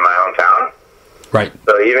it was in my own town. Right.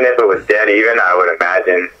 So even if it was dead even, I would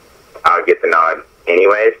imagine I would get the nod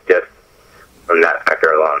anyways, just from that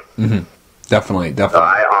factor alone. Definitely. So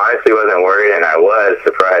I honestly wasn't worried, and I was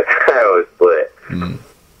surprised I was split.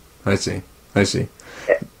 I see.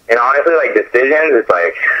 And honestly, like, decisions,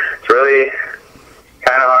 it's really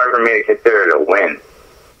kind of hard for me to consider it a win.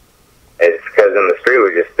 It's because in the street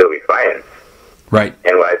we'd just still be fighting. Right.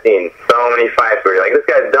 And I've seen so many fights where you're like, this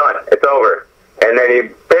guy's done. It's over. And then you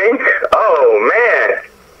think, oh, man,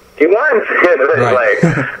 he won. It's like,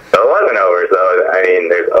 so it wasn't over, so, I mean,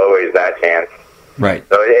 there's always that chance. Right.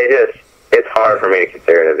 So it's hard for me to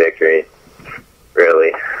consider it a victory,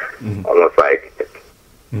 really. Almost like it's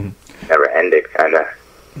never ended, kind of.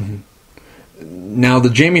 Now,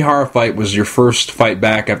 the Jamie Hara fight was your first fight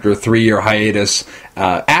back after a 3-year hiatus.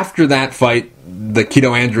 After that fight, the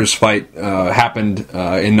Keto Andrews fight happened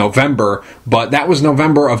in November, but that was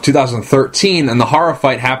November of 2013, and the Hara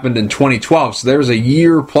fight happened in 2012. So there's a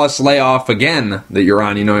year-plus layoff again that you're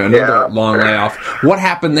on. Another long layoff. What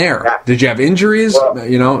happened there? Yeah. Did you have injuries? Well, what?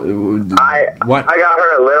 I got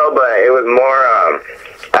hurt a little, but it was more.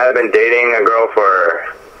 I had been dating a girl for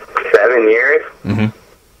 7 years.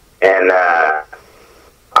 And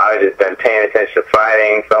I've just been paying attention to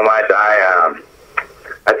fighting so much. I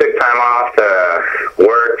took time off to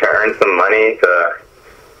work to earn some money to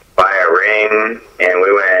buy a ring, and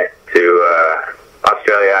we went to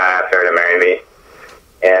Australia. I asked her to marry me,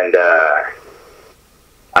 and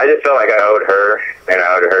I just felt like I owed her, and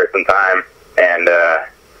I owed her some time, and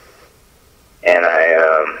I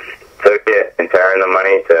took it and to earn the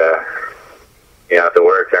money to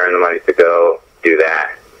work to earn the money to go do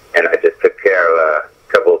that. And I just took care of a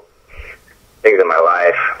couple things in my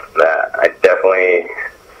life that I definitely,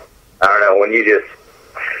 I don't know,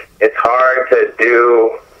 it's hard to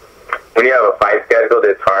do, when you have a fight scheduled,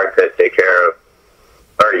 it's hard to take care of,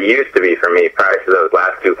 or it used to be for me prior to those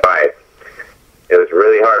last 2 fights. It was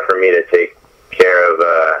really hard for me to take care of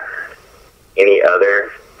any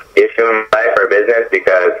other issue in my life or business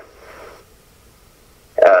because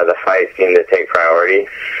the fight seemed to take priority.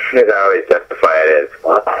 Because I always justify it as,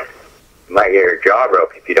 well, you might get your jaw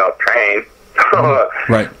broke if you don't train.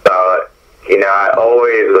 Right. So, I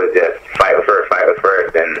always was just fight with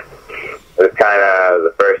first, and it was kind of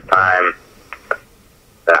the first time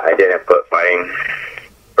that I didn't put fighting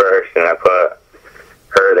first, and I put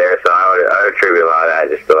her there, so I would attribute a lot of that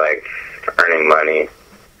just to, like, earning money.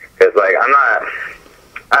 Because, like, I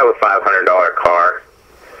have a $500 car.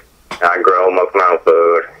 I grow most of my own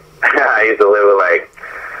food. I used to live with, like,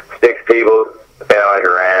 6 people, pay all my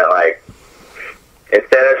rent. Like,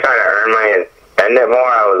 instead of trying to earn money and spend it more,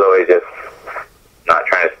 I was always just not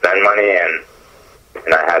trying to spend money, and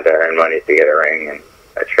I had to earn money to get a ring and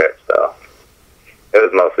a trip, so it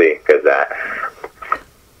was mostly because of that.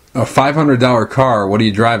 A $500 car, what are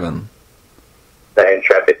you driving? The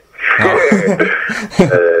Intrepid. Oh.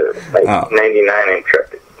 99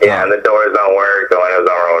 Intrepid. Yeah, and the doors don't work, the windows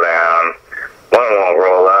don't roll down, one won't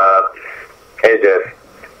roll up. It just,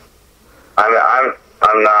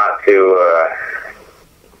 I'm not too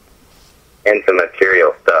into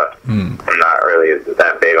material stuff. I'm not really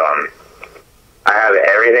that big on. I have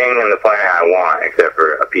everything in the planet I want except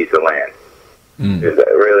for a piece of land. It's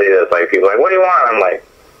really just like people are like, what do you want? I'm like,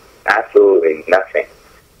 absolutely nothing.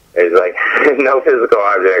 There's like no physical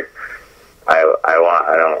object I want.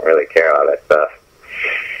 I don't really care about that stuff.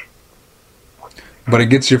 But it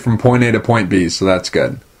gets you from point A to point B, so that's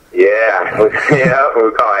good. Yeah, we call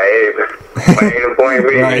it Abe. Point A to point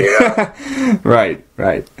B, Right.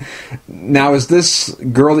 Right. Now, is this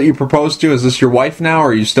girl that you proposed to, is this your wife now, or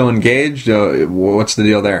are you still engaged? What's the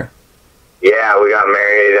deal there? Yeah, we got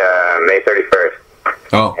married May 31st.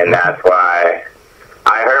 Oh. And that's why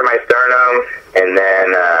I hurt my sternum, and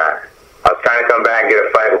then I was trying to come back and get a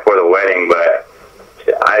fight before the wedding, but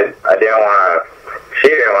I didn't want to. She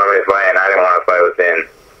didn't want me to fight, and I didn't want to fight within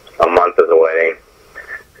a month of the wedding.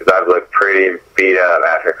 Because I've looked pretty beat up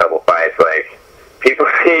after a couple fights. Like, people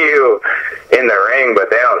see you in the ring, but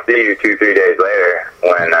they don't see you 2-3 days later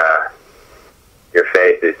when your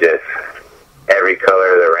face is just every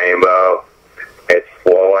color of the rainbow. It's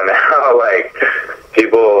swollen out. Like,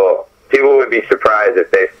 people would be surprised if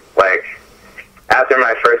they, like, after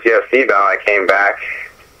my first UFC bout, I came back,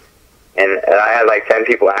 and I had like 10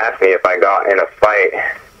 people ask me if I got in a fight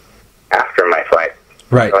after my fight.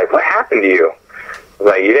 Right. They're like, what happened to you? I was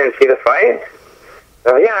like, you didn't see the fight?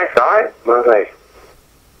 They're like, yeah, I saw it. I was like,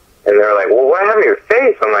 and they're like, well, what happened to your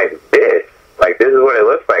face? I'm like, this. Like, this is what it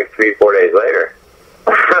looks like 3-4 days later.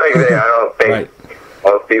 Like, I don't think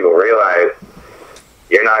most people realize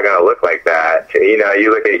you're not going to look like that.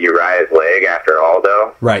 You look at Uriah's leg after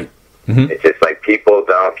Aldo. Right. Mm-hmm. It's just like people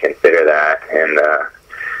don't consider that, and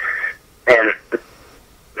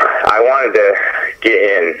I wanted to get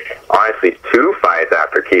in, honestly, 2 fights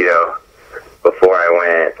after keto before I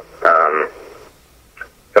went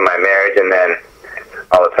to my marriage, and then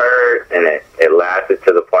I was hurt, and it lasted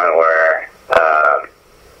to the point where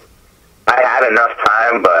I had enough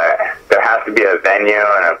time, but there has to be a venue,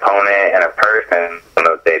 an opponent, and a person on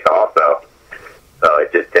those dates also, so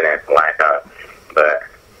it just didn't line up, but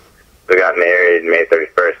we got married May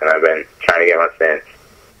 31st, and I've been trying to get one since.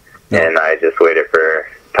 and I just waited for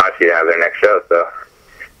Tachi to have their next show, so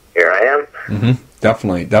here I am. Mm-hmm.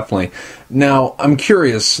 Definitely. Now, I'm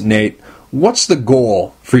curious, Nate, what's the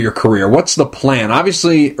goal for your career? What's the plan?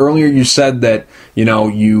 Obviously, earlier you said that,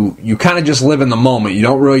 you kind of just live in the moment. You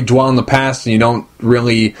don't really dwell in the past, and you don't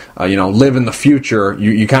really, live in the future.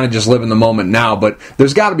 You kind of just live in the moment now, but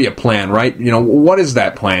there's got to be a plan, right? What is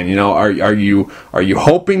that plan? Are you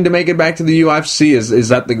hoping to make it back to the UFC? Is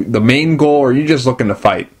that the main goal, or are you just looking to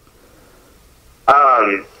fight?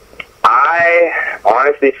 I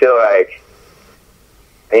honestly feel like,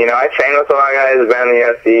 I train with a lot of guys who've been in the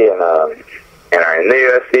UFC and are in the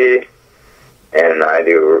UFC, and I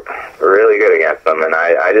do really good against them. And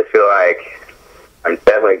I just feel like I'm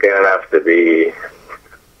definitely good enough to be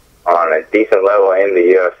on a decent level in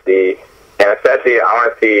the UFC. And especially, I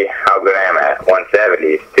want to see how good I am at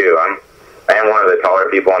 170s, too. I am one of the taller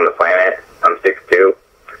people on the planet. I'm 6'2".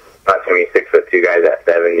 Not too many 6'2" guys at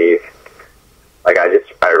 70s. Like, I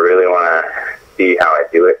really want to see how I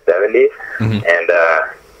do at 70s. Mm-hmm. And,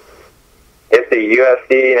 if the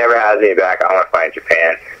UFC never has me back, I want to fight in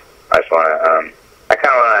Japan. I just want to, I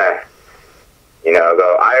kind of want to,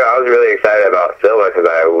 go. I was really excited about Silva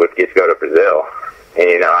because I would get to go to Brazil.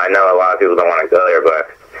 And, I know a lot of people don't want to go there,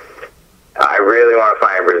 but I really want to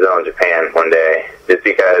fight in Brazil and Japan one day, just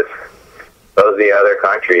because those are the other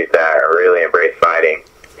countries that really embrace fighting,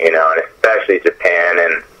 and especially Japan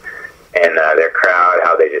and their crowd,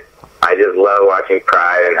 how I just love watching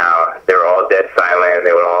Pride and how they were all dead silent.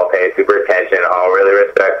 They would all pay super attention, all really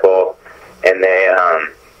respectful, and they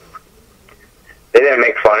didn't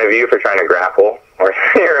make fun of you for trying to grapple or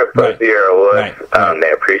you're a pussy or a wuss. Right.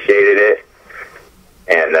 They appreciated it,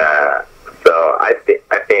 and so I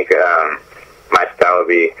think my style would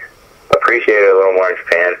be appreciated a little more in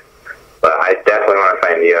Japan. But I definitely want to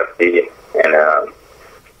fight in the UFC, and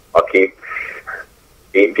I'll keep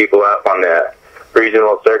beating people up on the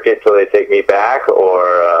regional circuit till they take me back,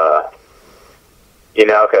 or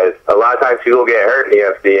because a lot of times people get hurt in the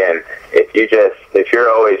UFC, and if you're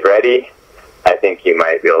always ready, I think you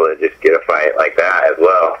might be able to just get a fight like that as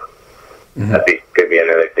well. Mm-hmm. That could be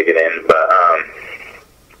another ticket in, but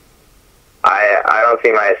I don't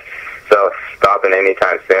see myself stopping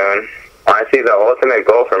anytime soon. Honestly, the ultimate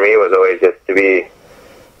goal for me was always just to be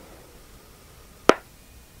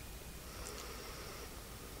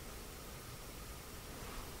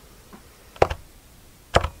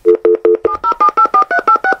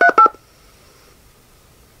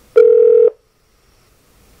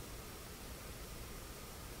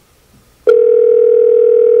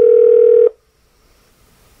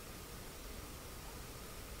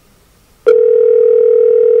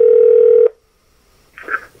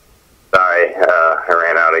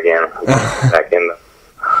back in the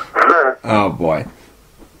oh boy.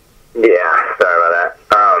 Yeah, sorry about that.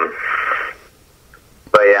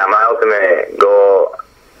 But yeah, my ultimate goal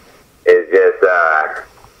is just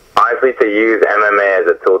honestly to use MMA as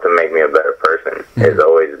a tool to make me a better person. Mm-hmm. Has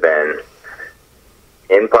always been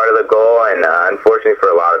in part of the goal, and unfortunately for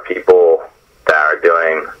a lot of people that are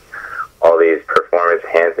doing all these performance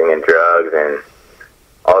enhancing and drugs and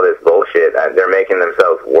all this bullshit, they're making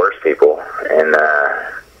themselves worse people, and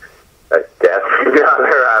that's definitely not the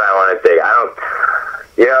route I want to take.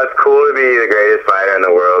 It's cool to be the greatest fighter in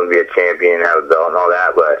the world, be a champion, have a belt and all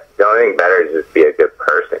that, but the only thing better is just be a good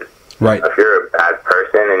person. Right. If you're a bad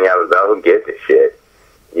person and you have a belt, who gives a shit?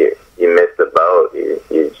 You missed the boat.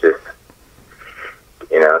 You just,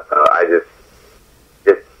 so I just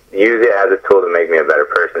use it as a tool to make me a better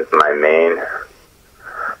person. It's my main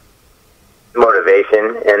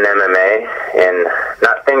motivation in MMA, and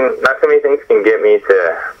not too many things can get me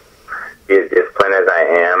to be as disciplined as I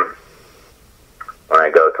am when I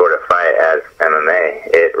go toward a fight as MMA.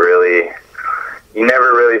 You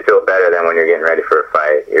never really feel better than when you're getting ready for a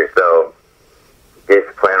fight. You're so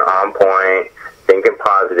disciplined, on point, thinking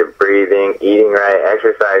positive, breathing, eating right,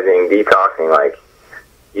 exercising, detoxing. Like,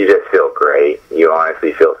 you just feel great. You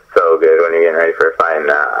honestly feel so good when you're getting ready for a fight,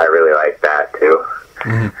 and I really like that too.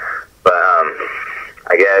 Mm-hmm. But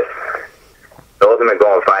I guess the ultimate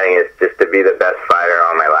goal in fighting is just to be the best fighter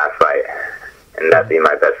on my last fight, and that be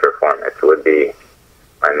my best performance would be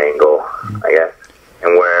my main goal, I guess.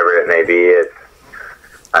 And wherever it may be,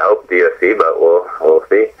 I hope the UFC, but we'll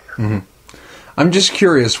see. Mm-hmm. I'm just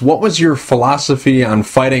curious, what was your philosophy on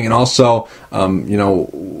fighting, and also,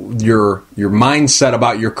 your mindset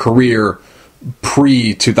about your career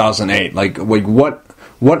pre-2008? Like what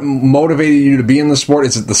what motivated you to be in the sport?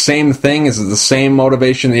 Is it the same thing? Is it the same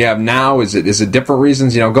motivation that you have now? Is it different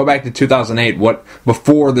reasons? Go back to 2008. What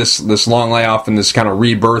before this long layoff and this kind of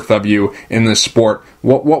rebirth of you in this sport?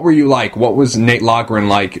 What were you like? What was Nate Loughran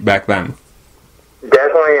like back then?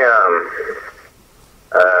 Definitely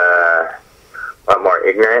a lot more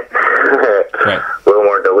ignorant, right. A little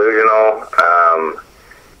more delusional.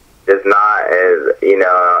 Just not as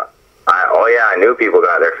I knew people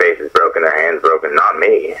got their faces broken, their hands broken. Not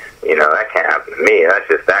me. That can't happen to me. That's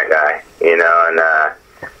just that guy. And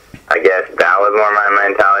I guess that was more my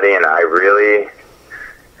mentality. And I really,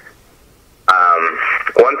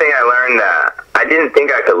 one thing I learned that I didn't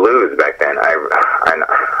think I could lose back then.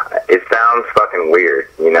 It sounds fucking weird.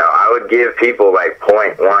 I would give people like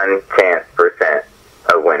 0.1%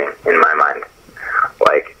 of winning in my mind.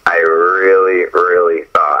 Like, I really, really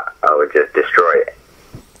thought I would just destroy it.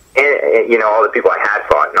 And all the people I had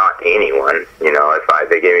fought, not anyone. If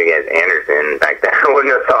they gave me against Anderson back then, I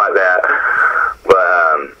wouldn't have thought that.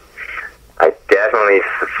 But I definitely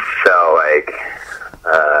felt like,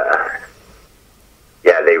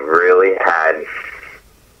 they really had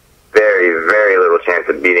very, very little chance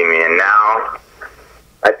of beating me. And now,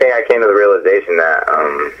 I think I came to the realization that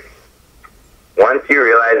once you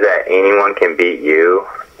realize that anyone can beat you,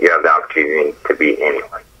 you have the opportunity to beat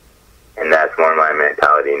anyone. And that's more my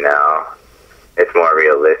mentality now. It's more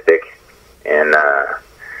realistic. And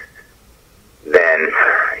then,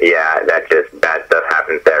 that bad stuff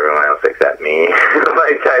happens to everyone else except me,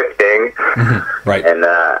 like type thing. Mm-hmm. Right. And,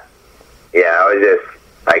 I was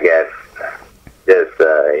just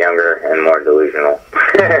younger and more delusional.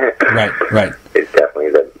 Right. It's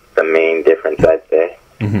definitely the main difference, I'd say.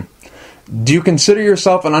 Mm-hmm. Do you consider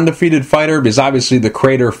yourself an undefeated fighter? Because obviously the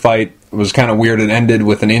Crater fight was kind of weird. It ended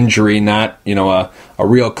with an injury, not a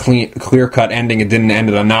real clear-cut ending. It didn't end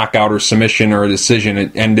in a knockout or submission or a decision.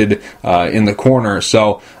 It ended in the corner.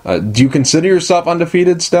 So do you consider yourself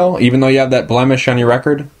undefeated still, even though you have that blemish on your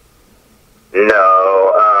record? No.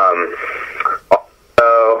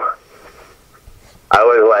 I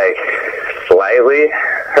was like slightly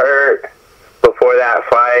hurt before that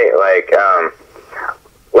fight. Like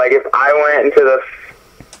if I went into the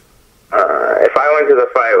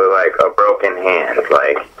fight with like a broken hand,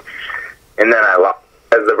 and then I lost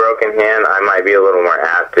as the broken hand, I might be a little more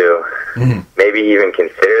apt to maybe even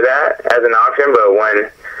consider that as an option. But when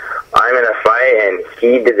I'm in a fight and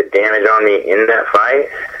he did the damage on me in that fight,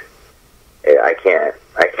 I can't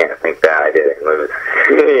think that I didn't lose.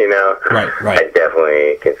 Right. I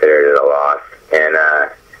definitely considered it a loss. And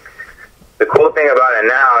the cool thing about it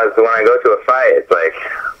now is when I go to a fight, it's like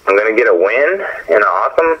I'm going to get a win and an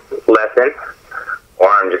awesome lesson, or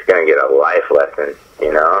I'm just going to get a life lesson,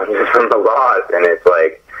 just from the loss. And it's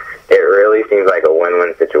like, it really seems like a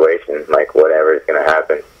win-win situation. Like, whatever is going to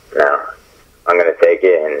happen now, I'm going to take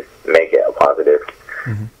it and make it a positive.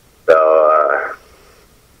 Mm-hmm. So,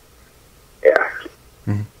 yeah.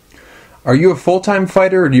 Mm-hmm. Are you a full-time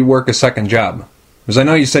fighter, or do you work a second job? Because I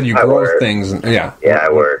know you said you grow things. Yeah, I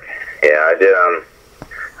work. Yeah,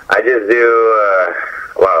 I just do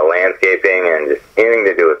a lot of landscaping and just anything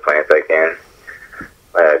to do with plants I can.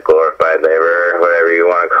 Glorified labor, whatever you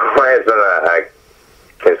want to call it. I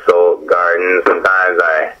consult gardens. Sometimes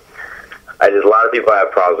a lot of people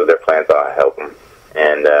have problems with their plants, so I help them.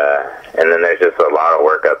 And then there's just a lot of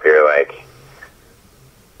work up here.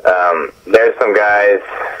 There's some guys,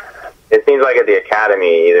 it seems like at the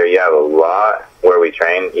academy, either you have a lot where we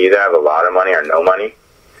train, you either have a lot of money or no money.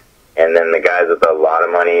 And then the guys with a lot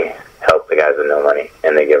of money help the guys with no money,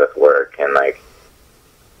 and they give us work. And I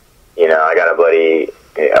got a buddy,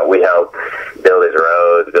 we help build his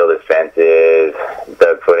roads, build his fences,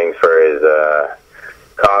 dug footings for his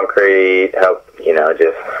concrete, help,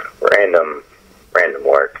 just random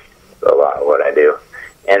work. It's a lot of what I do.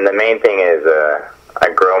 And the main thing is I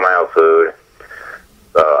grow my own food,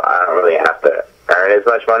 so I don't really have to earn as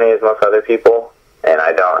much money as most other people, and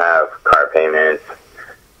I don't have car payments.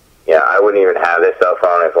 I wouldn't even have this cell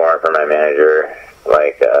phone if it weren't for my manager.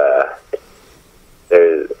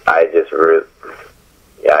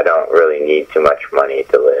 I don't really need too much money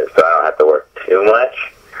to live, so I don't have to work too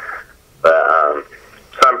much. But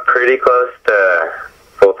so I'm pretty close to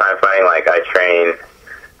full-time fighting. I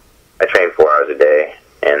train 4 hours a day,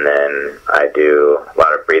 and then I do a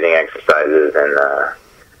lot of breathing exercises, and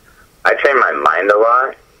I train my mind a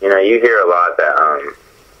lot. You hear a lot that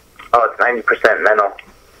it's 90% mental.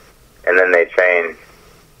 And then they train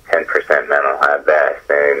 10% mental at best,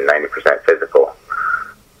 and 90% physical.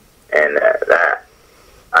 And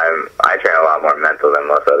I train a lot more mental than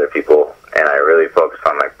most other people, and I really focus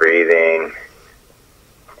on my breathing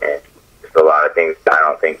and just a lot of things I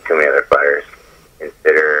don't think too many other fighters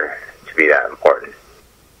consider to be that important.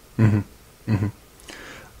 Mm-hmm.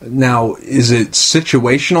 Mm-hmm. Now, is it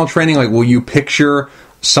situational training? Like, will you picture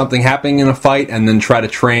something happening in a fight and then try to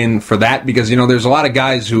train for that? Because, there's a lot of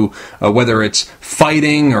guys who, whether it's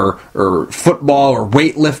fighting or football or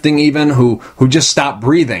weightlifting even, who just stop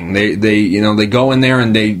breathing. They go in there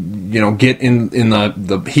and they, get in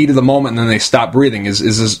the heat of the moment and then they stop breathing.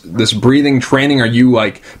 Is this breathing training, are you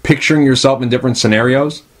like picturing yourself in different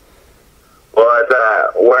scenarios? Well,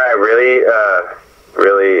 where I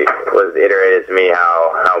really was iterated to me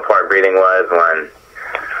how important breathing was when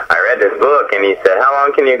I read this book, and he said, how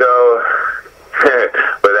long can you go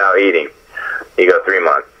without eating? You go 3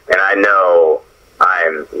 months. And I know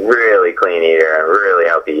I'm really clean eater, I'm really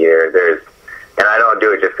healthy eater. And I don't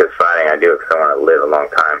do it just because fighting, I do it because I want to live a long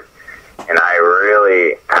time. And I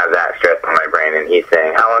really have that stress on my brain, and he's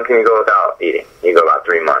saying, how long can you go without eating? You go about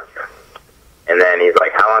 3 months. And then he's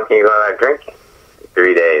like, how long can you go without drinking?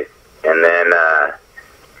 3 days. And then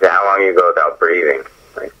he said, how long can you go without breathing?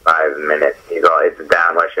 Like 5 minutes. He's all, it's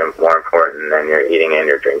that much more important than your eating and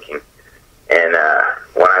your drinking. And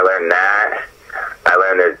when I learned that, I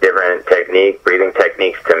learned there's different breathing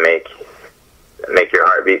techniques to make your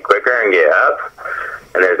heart beat quicker and get up,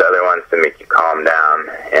 and there's other ones to make you calm down.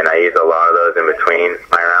 And I use a lot of those in between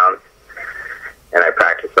my rounds, and I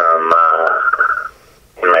practice them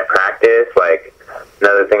in my practice. Like,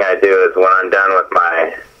 another thing I do is when I'm done with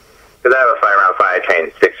because I have a 5-round fight, I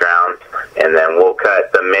train 6 rounds, and then we'll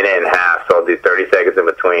cut the minute in half, so I'll do 30 seconds in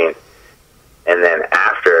between. And then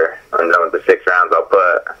after I'm done with the 6 rounds, I'll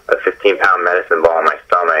put a 15-pound medicine ball in my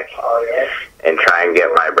stomach and try and get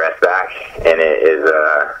my breath back. And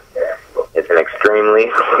it's an extremely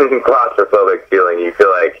claustrophobic feeling. You feel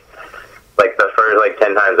like the first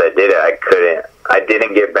 10 times I did it, I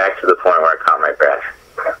didn't get back to the point where I caught my breath.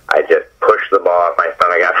 I just pushed the ball off my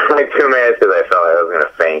stomach after 2 minutes because I felt like I was going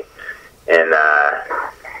to faint. And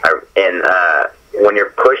when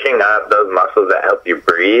you're pushing up those muscles that help you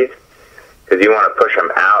breathe, because you want to push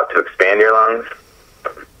them out to expand your lungs,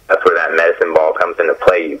 that's where that medicine ball comes into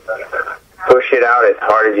play. You push it out as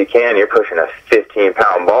hard as you can. You're pushing a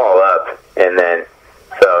 15-pound ball up, and then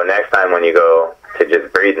so next time when you go to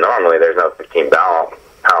just breathe normally, there's no 15-pound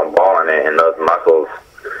ball in it, and those muscles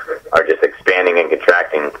are just expanding and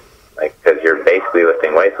contracting, because you're basically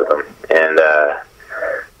lifting weights with them. And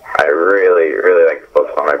I really, really like to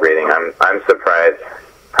focus on my breathing. I'm surprised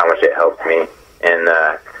how much it helps me. And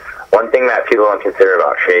one thing that people don't consider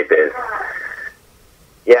about shape is,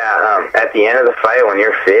 at the end of the fight, when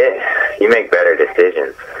you're fit, you make better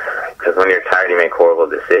decisions. Because when you're tired, you make horrible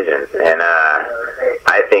decisions. And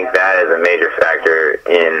I think that is a major factor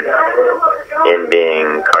in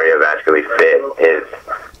being cardiovascularly fit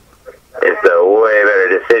is the way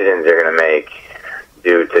better decisions you're going to make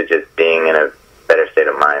due to just being in a better state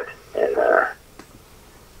of mind. And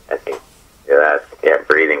I think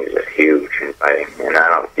breathing is just huge in fighting, and I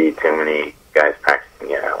don't see too many guys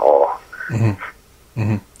practicing it at all. Mm-hmm.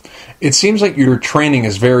 Mm-hmm. It seems like your training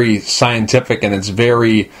is very scientific and it's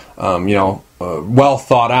very, well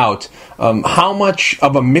thought out. How much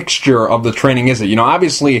of a mixture of the training is it?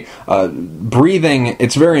 Obviously, breathing,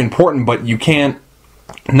 it's very important, but you can't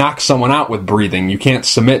knock someone out with breathing. You can't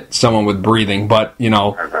submit someone with breathing, but,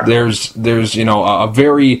 there's a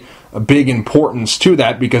very big importance to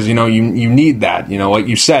that because, you need that, like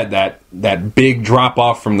you said, that big drop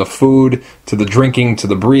off from the food to the drinking to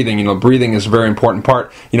the breathing. Breathing is a very important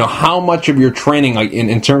part. How much of your training, like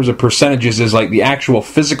in terms of percentages, is like the actual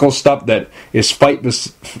physical stuff that is fight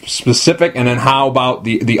specific, and then how about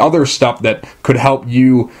the other stuff that could help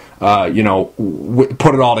you,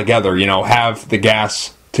 put it all together, have the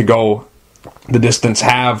gas to go the distance,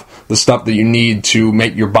 have the stuff that you need to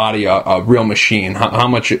make your body a real machine? How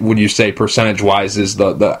much would you say percentage-wise is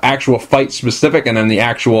the actual fight specific and then the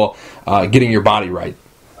actual getting your body right?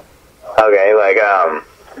 Okay,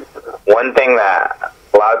 one thing that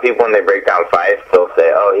a lot of people when they break down fights, they'll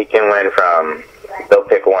say, he can win from, they'll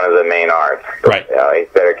pick one of the main arts. Right. He's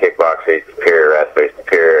better kickboxer, he's superior wrestler, he's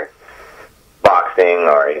superior boxing,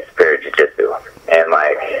 or he's superior jiu-jitsu. And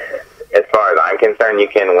as far as I'm concerned, you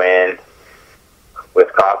can win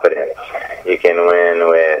with confidence. You can win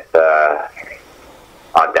with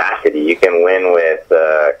audacity. You can win with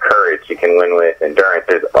courage. You can win with endurance.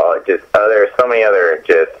 There's so many other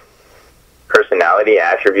just personality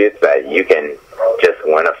attributes that you can just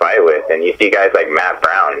win a fight with. And you see guys like Matt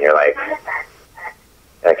Brown, and you're like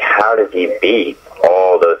how does he beat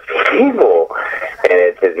all those people? And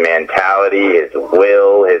it's his mentality, his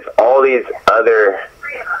will, all these other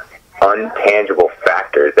untangible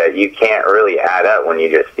factors that you can't really add up when you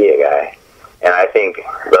just see a guy. And I think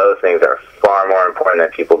those things are far more important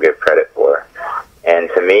than people give credit for. And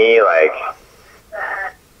to me, like,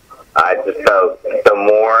 I just felt the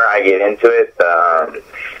more I get into it,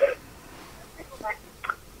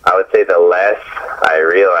 I would say the less I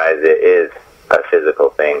realize it is a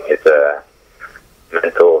physical thing. It's a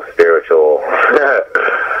mental, spiritual,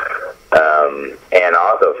 and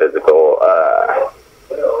also physical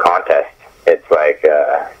contest. It's like,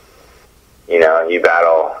 you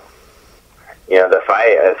battle. The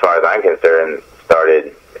fight, as far as I'm concerned,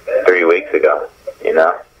 started 3 weeks ago.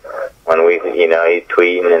 When he's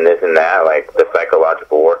tweeting and this and that, like, the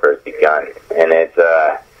psychological warfare has begun, and it's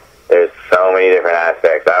there's so many different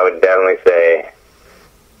aspects. I would definitely say,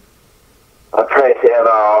 I'll probably say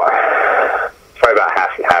about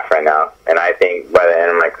half right now, and I think by the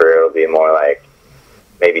end of my career it'll be more like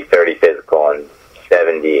maybe 30 physical and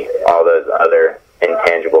 70 all those other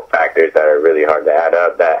intangible factors that are really hard to add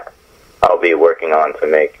up that I'll be working on to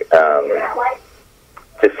make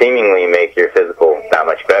to seemingly make your physical that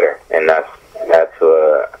much better. And that's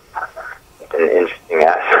an interesting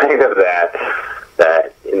aspect of that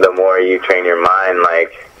the more you train your mind,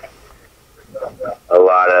 like, a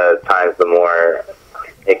lot of times the more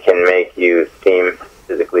it can make you seem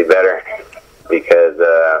physically better, because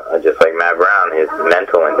just like Matt Brown, his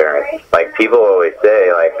mental endurance, like, people always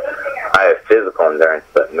say, like, I have physical endurance,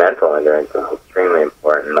 but mental endurance is extremely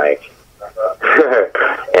important, like,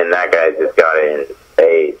 and that guy just got it in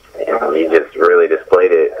spades, and he just really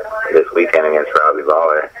displayed it this weekend against Robbie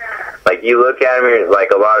Lawler. Like, you look at him,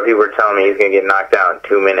 like, a lot of people are telling me he's going to get knocked out in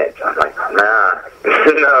 2 minutes. I'm like, nah.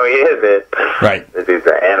 No, he isn't. Right. This dude's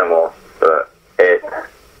an animal. But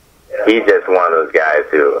he's just one of those guys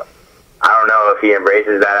who, I don't know if he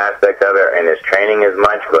embraces that aspect of it in his training as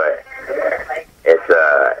much, but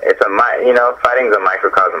fighting's a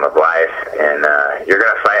microcosm of life, and you're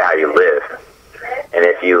going to fight how you live. And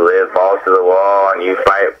if you live balls to the wall and you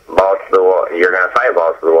fight balls to the wall, you're going to fight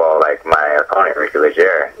balls to the wall, like my opponent, Ricky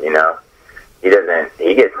Leger. He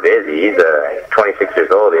gets busy. He's 26 years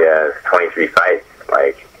old. He has 23 fights.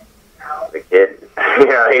 Like, the kid,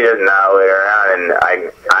 he does not wait around, and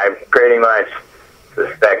I pretty much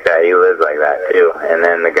suspect that he lives like that too. And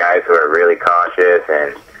then the guys who are really cautious,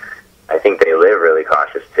 and I think they live really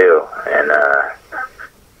cautious too. And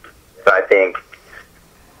so I think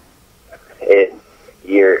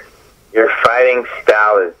your fighting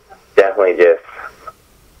style is definitely just,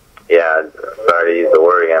 sorry to use the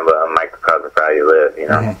word again, but a microcosm of how you live,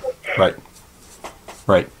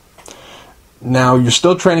 Mm-hmm. Right. Now, you're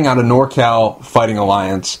still training out of NorCal Fighting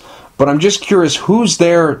Alliance, but I'm just curious, who's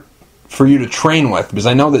there for you to train with? Because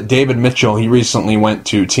I know that David Mitchell, he recently went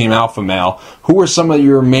to Team Alpha Male. Who are some of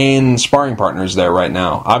your main sparring partners there right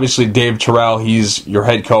now? Obviously, Dave Terrell, he's your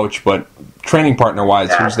head coach, but training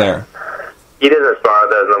partner-wise, who's there? He doesn't spar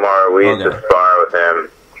with us no more. We used to spar with him.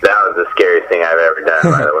 That was the scariest thing I've ever done,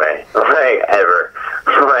 by the way. Like, ever.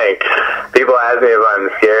 Like, people ask me if I'm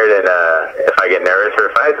scared and if I get nervous for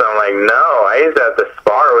fights. I'm like, no, I used to have to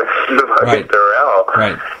spar with fucking Terrell.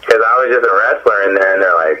 Right. Because I was just a wrestler in there, and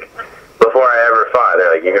they're like, before I ever fought, they're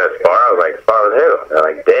like, you gonna spar? I was like, spar with who? They're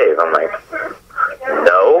like, Dave. I'm like,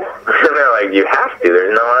 no. And they're like, you have to.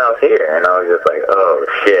 There's no one else here. And I was just like, oh,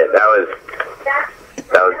 shit. That was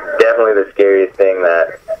definitely the scariest thing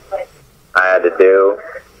that I had to do.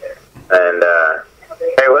 And,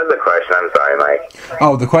 hey, what's the question? I'm sorry, Mike.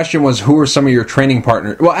 Oh, the question was, who are some of your training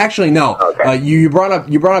partners? Well, actually, no. Okay. You brought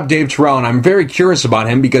up Dave Terrell, and I'm very curious about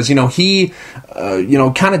him because he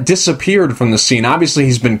kind of disappeared from the scene. Obviously,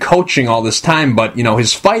 he's been coaching all this time, but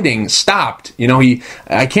his fighting stopped.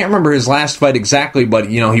 I can't remember his last fight exactly, but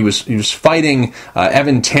he was fighting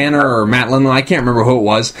Evan Tanner or Matt Lindland. I can't remember who it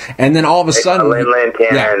was, and then all of a sudden, Lindland,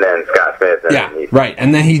 Tanner, and then Scott Smith. Right,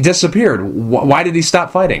 and then he disappeared. Why did he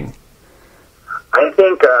stop fighting? I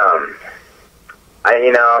think,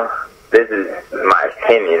 this is my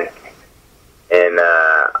opinion, and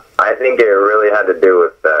I think it really had to do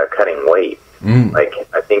with cutting weight. Like,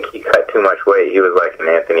 I think he cut too much weight. He was like an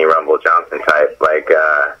Anthony Rumble Johnson type, like,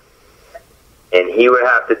 and he would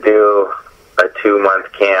have to do a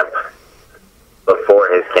 2-month camp before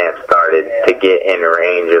his camp started to get in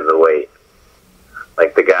range of the weight.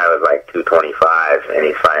 Like, the guy was like 225, and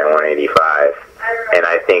he's fighting 185. And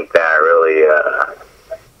I think that really,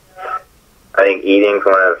 I think eating's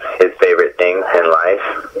one of his favorite things in life,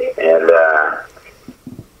 and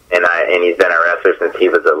he's been a wrestler since he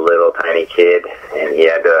was a little tiny kid, and he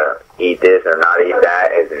had to eat this or not eat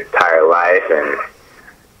that his entire life, and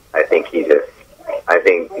I think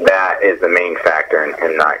that is the main factor in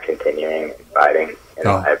him not continuing fighting, in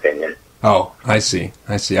my opinion. Oh, I see.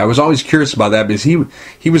 I was always curious about that because he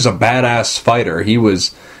was a badass fighter. He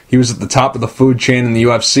was at the top of the food chain in the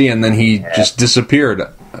UFC, and then he just disappeared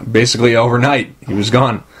basically overnight. He was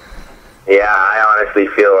gone. Yeah, I honestly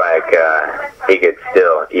feel like he could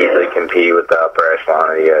still easily compete with the upper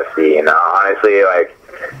echelon of the UFC. And honestly, like,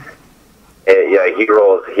 he's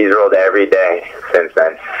rolled every day since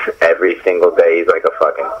then. Every single day, he's like a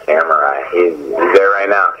fucking samurai. He's there right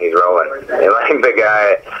now. He's rolling. And like the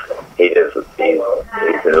guy, he's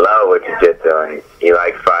in love with jiu-jitsu, and he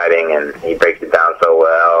likes fighting, and he breaks it down so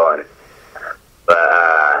well. And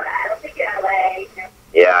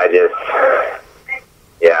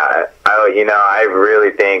I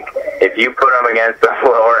really think if you put him against the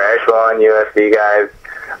lower echelon UFC guys,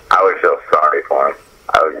 I would feel sorry for him.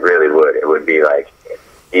 Really would. It would be like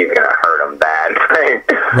he's gonna hurt him bad.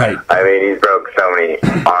 Right. I mean, he's broke so many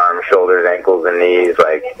arms, shoulders, ankles, and knees.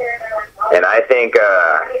 Like, and I think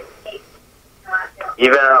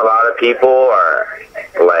even a lot of people are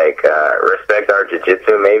like respect our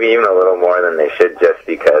jiu-jitsu, maybe even a little more than they should, just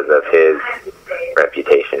because of his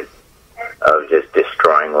reputation of just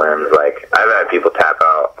destroying limbs. Like, I've had people tap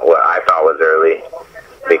out what I thought was early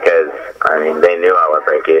because, I mean, they knew I would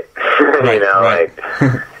break it. Right, you know, right.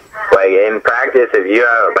 like in practice, if you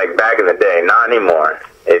have, like back in the day, not anymore,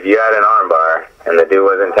 if you had an arm bar and the dude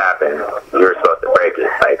wasn't tapping, you were supposed to break it.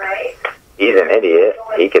 Like, he's an idiot.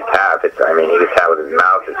 He could tap. He could tap with his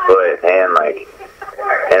mouth, his foot, his hand, like,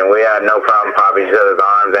 and we had no problem popping each other's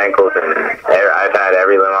arms, ankles, and I've had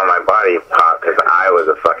every limb on my body pop because I was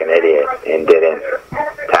a fucking idiot and didn't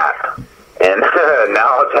tap. And now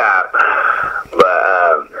I'll tap.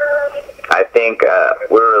 But I think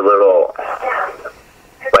we're a little,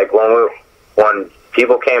 like, when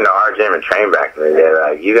people came to our gym and trained back in the day, they're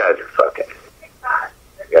like, you guys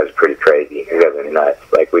are pretty crazy. You guys are nuts.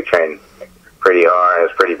 Like, we trained pretty hard. It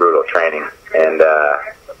was pretty brutal training. And,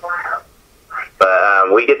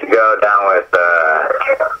 but we get to go down with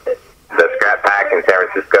the Scrap Pack in San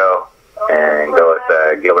Francisco and go with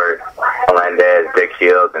Gilbert Melendez, Dick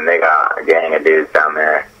Shields, and they got a gang of dudes down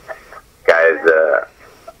there. Guys,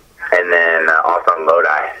 and then also in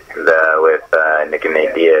Lodi with Nick and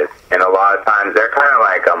Nate Diaz. And a lot of times they're kind of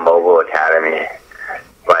like a mobile academy.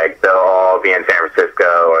 Like, they'll all be in San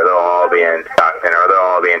Francisco, or they'll all be in Stockton, or they'll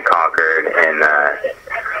all be in Concord. And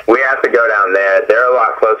we have to go down there. They're a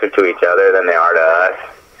lot closer to each other than they are to us.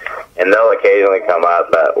 And they'll occasionally come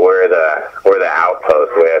up, but we're the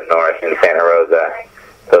outpost way up north in Santa Rosa.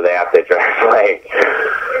 So they have to drive like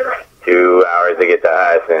 2 hours to get to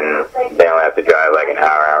us, and they only have to drive like an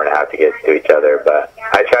hour and a half to get to each other. But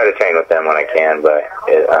I try to train with them when I can, but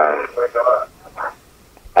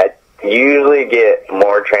I usually get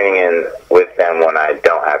more training in with them when I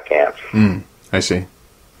don't have camps. I see.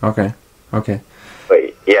 Okay. But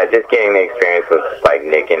yeah, just getting the experience with like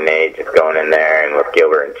Nick and Nate, just going in there, and with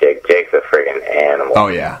Gilbert and Jake. Jake's a friggin' animal. Oh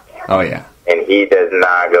yeah. And he does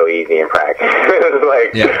not go easy in practice.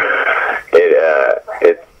 Like,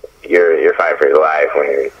 you're fighting for your life when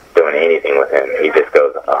you're doing anything with him. He just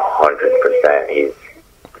goes 100%.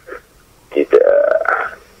 He's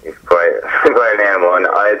quite an animal. And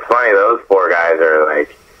it's funny, those four guys are like,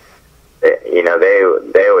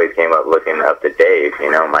 they always came up looking up to Dave,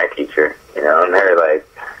 my teacher, and they're like,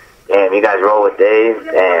 damn, you guys roll with Dave?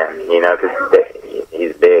 Damn, because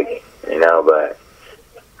he's big, but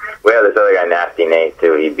we have this other guy, Nasty Nate,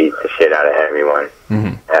 too. He beats the shit out of everyone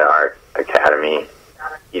at our academy.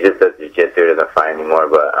 He just does jiu-jitsu, doesn't fight anymore,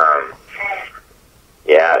 but,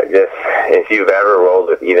 yeah, just, if you've ever rolled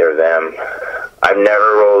with either of them, I've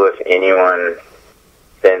never rolled with anyone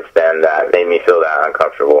since then that made me feel that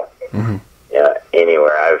uncomfortable. Yeah,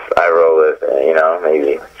 anywhere. I've rolled with,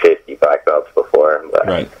 maybe 50 black belts before, but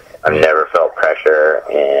I've never felt pressure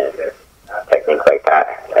and techniques like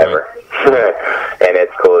that, ever. And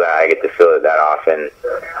it's cool that I get to feel it that often.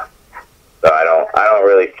 So I don't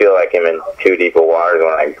really feel like I'm in too deep of waters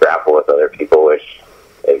when I grapple with other people, which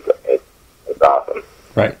is it's awesome.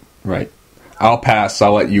 Right. I'll pass.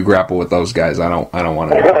 I'll let you grapple with those guys. I don't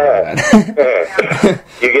want to do that.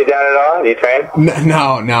 You get down at all? Do you train?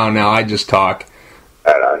 No. I just talk.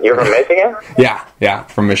 Right on. You're from Michigan? Yeah,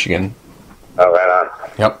 from Michigan. Oh, right on.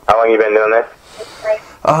 Yep. How long you been doing this?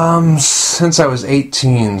 Since I was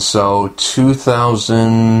 18, so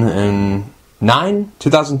 2009,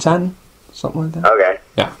 2010, something like that. Okay.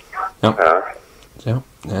 Yeah. Yep. Yep.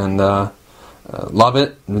 And love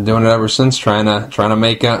it. Been doing it ever since. Trying to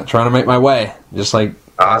make my way, just like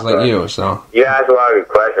guys like you. So you ask a lot of good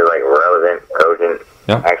questions, like relevant, cogent,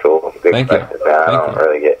 actual good Thank questions. you. I don't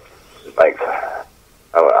really get like.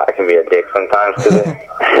 I can be a dick sometimes to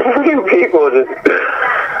people just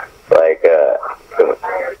Like,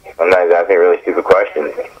 sometimes ask me really stupid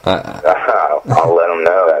questions. I'll let them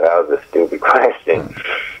know that was a stupid question.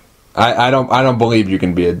 I don't believe you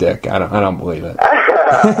can be a dick. I don't believe it.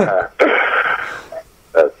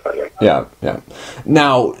 That's funny. Yeah.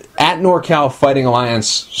 Now, at NorCal Fighting Alliance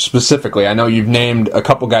specifically, I know you've named a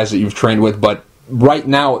couple guys that you've trained with, but right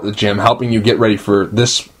now at the gym, helping you get ready for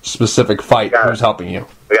this specific fight, who's helping you?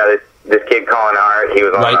 We got this kid, Colin Hart. He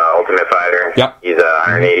was on Ultimate Fighter. Yep. He's a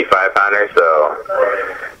 185-pounder, so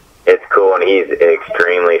it's cool, and he's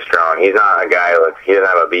extremely strong. He's not a guy he doesn't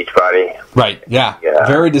have a beach body. Right. Yeah.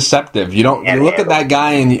 Very deceptive. You look at that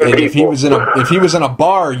guy, and if he was in a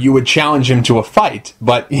bar, you would challenge him to a fight.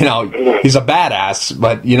 But he's a badass.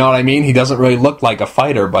 But you know what I mean. He doesn't really look like a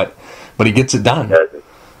fighter, but he gets it done.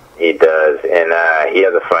 He does, and he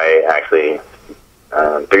has a fight actually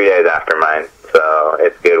 3 days after mine. So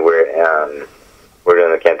it's good. We're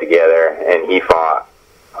doing the camp together, and he fought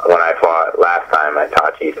when I fought last time at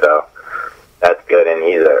Tachi, so that's good. And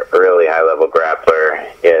he's a really high-level grappler.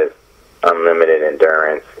 He has unlimited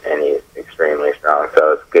endurance, and he's extremely strong.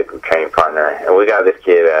 So it's a good training partner. And we got this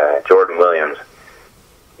kid, Jordan Williams.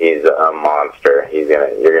 He's a monster.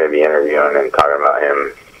 You're gonna be interviewing and talking about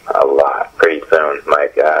him a lot pretty soon.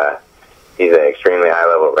 He's an extremely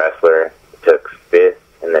high-level wrestler. He took 5th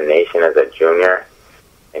in the nation as a junior,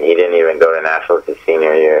 and he didn't even go to nationals his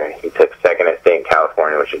senior year. He took 2nd at state in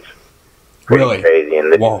California, which is pretty crazy. And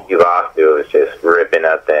the dude he lost to was just ripping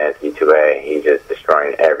up the NC2A. He's just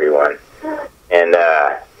destroying everyone. And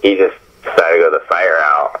he just decided to go the fire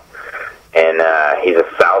out. And he's a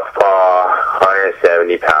southpaw,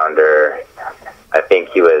 170-pounder. I think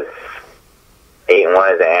he was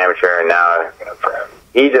 8-1 as an amateur, and now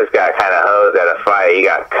he just got kind of hosed at a fight. He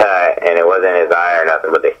got cut, and it wasn't his eye or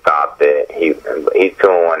nothing, but they stopped it. He's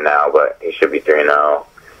 2-1 now, but he should be 3-0.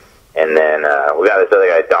 And then we got this other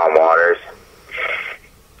guy, Don Waters,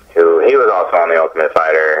 who he was also on the Ultimate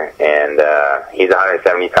Fighter, and he's a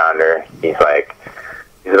 170-pounder. He's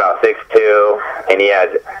about 6'2", and he has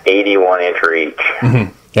 81-inch reach.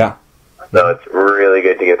 Mm-hmm. Yeah. So it's really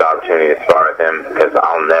good to get the opportunity to spar with him, because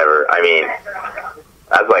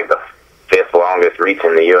that's like the 5th longest reach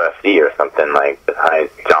in the UFC or something, like behind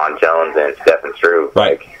John Jones and Stephen Struve.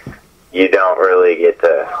 Right. You don't really get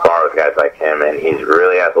to spar with guys like him, and he's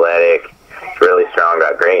really athletic, really strong,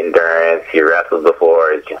 got great endurance. He wrestled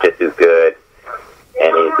before, his jiu-jitsu's good,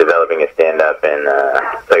 and he's developing his stand-up, and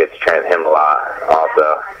so I get to train with him a lot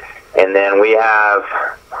also. And then we have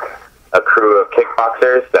a crew of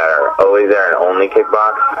kickboxers that are always there and only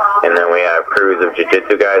kickbox, and then we have crews of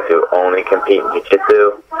jiu-jitsu guys who only compete in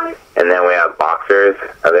jiu-jitsu, and then we have boxers.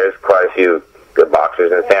 There's quite a few good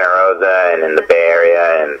boxers in Santa Rosa and in the Bay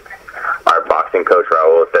Area, and our boxing coach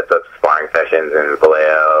Raul sets up sparring sessions in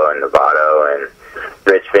Vallejo and Novato and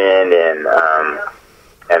Richmond,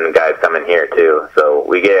 and guys coming here too. So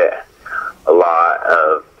we get a lot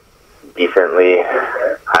of decently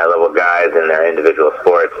high-level guys in their individual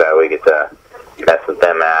sports that we get to mess with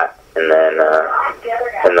them at. And then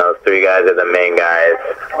and those 3 guys are the main guys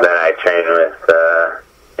that I train with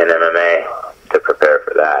in MMA to prepare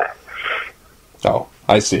for that. Oh,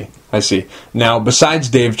 I see. Now, besides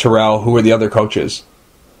Dave Terrell, who are the other coaches?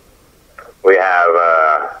 We have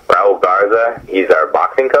Raul Garza. He's our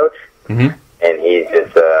boxing coach. Mm-hmm. And he's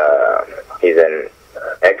an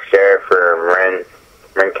ex-sheriff for Marin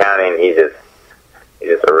County, and he's just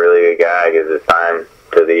a really good guy. Gives his time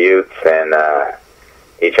to the youths, and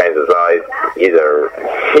he trains as well. He's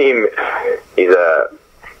a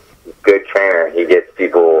good trainer. He gets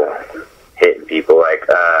people hitting people.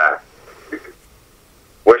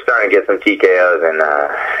 We're starting to get some TKOs, and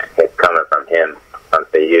it's coming from him. So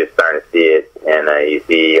you're starting to see it, and you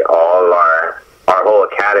see all of our whole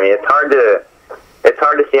academy. It's hard to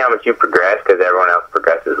see how much you progress because everyone else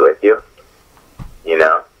progresses with you.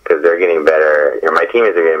 Because they're getting better. My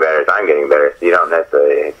teammates are getting better as I'm getting better, so you don't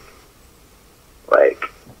necessarily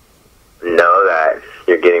know that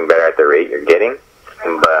you're getting better at the rate you're getting.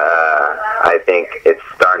 But I think it's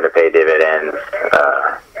starting to pay dividends.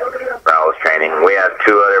 Raul's training. We have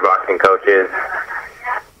 2 other boxing coaches,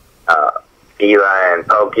 Eli and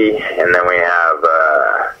Pokey, and then we have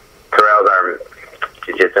Terrell's our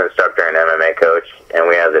jiu-jitsu instructor and MMA coach, and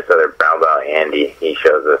we have this other brown belt, Andy.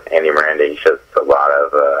 Andy Miranda. He shows us a lot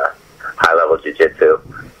of high-level jiu-jitsu.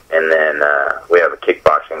 And then we have a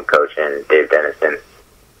kickboxing coach in Dave Dennison,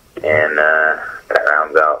 and that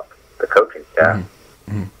rounds out the coaching staff.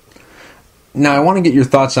 Mm-hmm. Now, I want to get your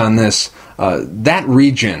thoughts on this. That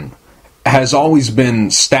region, has always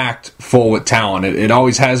been stacked full with talent. It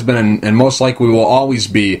always has been, and most likely will always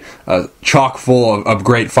be chock full of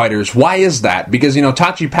great fighters. Why is that? Because,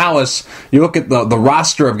 Tachi Palace, you look at the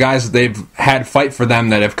roster of guys that they've had fight for them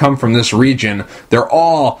that have come from this region, they're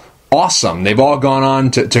all awesome. They've all gone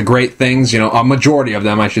on to great things. A majority of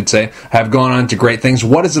them, I should say, have gone on to great things.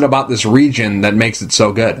 What is it about this region that makes it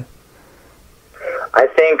so good? I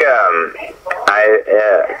think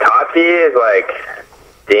Tachi is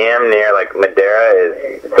damn near, Madera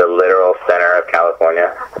is the literal center of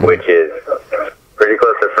California, which is pretty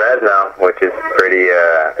close to Fresno, which is pretty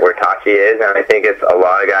where Tachi is, and I think it's a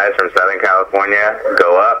lot of guys from Southern California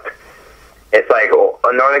go up. It's like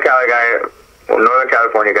Northern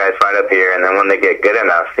California guys fight up here, and then when they get good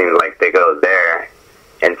enough, seems like they go there.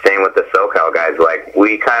 And same with the SoCal guys.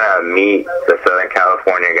 We kind of meet the Southern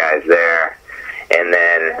California guys there, and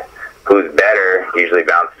then who's better usually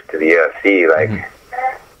bounces to the UFC.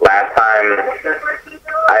 Last time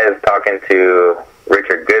I was talking to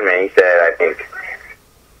Richard Goodman, he said, I think,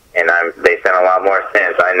 and they sent a lot more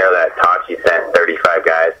since. I know that Tachi sent 35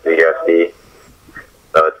 guys to the UFC.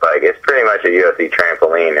 So it's pretty much a UFC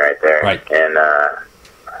trampoline right there. Right. And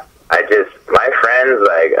my friends,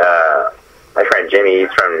 my friend Jimmy,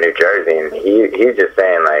 he's from New Jersey, and he's just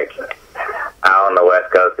saying, out on the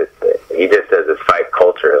West Coast, he just does this fight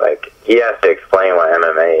culture. He has to explain what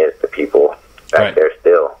MMA is to people back there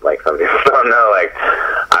still. Some people don't know.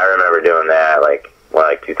 I remember doing that,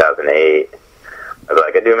 2008. I was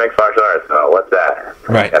I do mixed martial arts. Oh, what's that?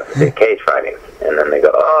 Right. That's cage fighting. And then they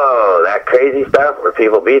go, oh, that crazy stuff where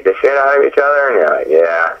people beat the shit out of each other? And you're like,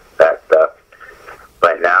 yeah, that stuff.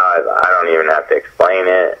 But now I don't even have to explain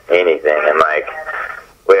anything. And,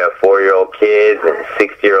 we have 4-year-old kids and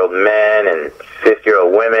 60-year-old men and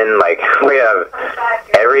 50-year-old women. We have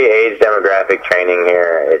every age demographic training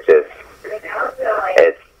here. It is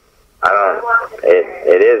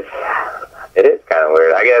kind of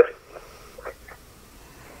weird. I guess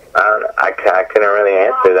I couldn't really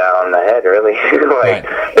answer that on the head, really. Right.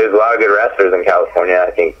 There's a lot of good wrestlers in California.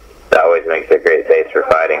 I think that always makes a great base for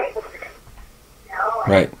fighting.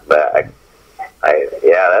 Right. But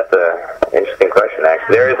yeah, that's an interesting question,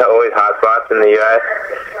 actually. There is always hot spots in the U.S.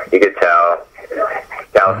 You could tell.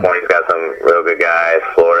 California's got some real good guys.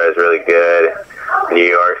 Florida's really good. New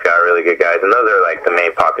York's got really good guys. And those are, the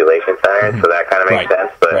main population centers, so that kind of makes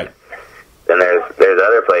sense. But then there's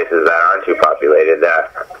other places that aren't too populated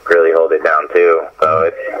that really hold it down, too.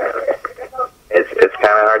 So it's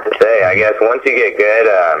kind of hard to say. I guess once you get good,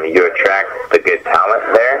 you attract the good talent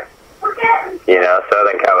there.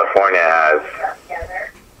 Southern California has,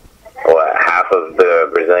 half of the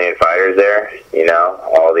Brazilian fighters there.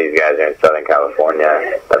 All these guys are in Southern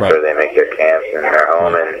California. That's where they make their camps and their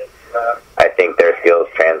home, and I think their skills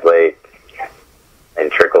translate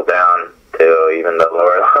and trickle down to even the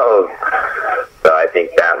lower levels. So I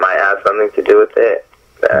think that might have something to do with it.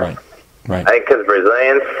 Right. I think because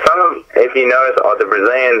Brazilians, if you notice, all the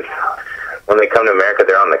Brazilians, when they come to America,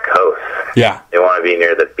 they're on the coast. Yeah. They want to be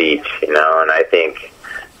near the beach, and I think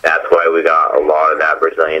that's why we got a lot of that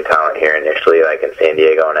Brazilian talent here initially, in San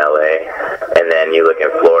Diego and LA. And then you look in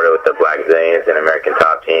Florida with the Black Zillions and American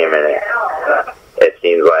Top Team, and it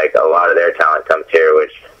seems like a lot of their talent comes here,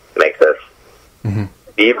 which makes us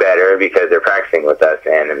be better because they're practicing with us,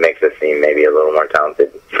 and it makes us seem maybe a little more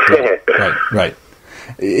talented. Right.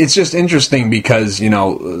 It's just interesting because,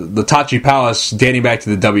 the Tachi Palace dating back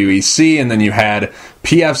to the WEC, and then you had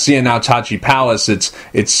PFC and now Tachi Palace. It's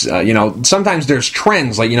sometimes there's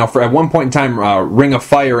trends. For at one point in time, Ring of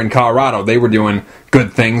Fire in Colorado, they were doing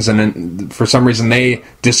good things, and then for some reason they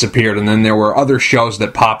disappeared. And then there were other shows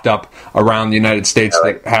that popped up around the United States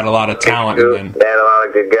that had a lot of talent. They had a lot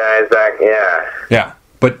of good guys back, Yeah,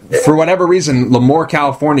 but for whatever reason, Lemoore,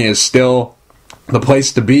 California is still the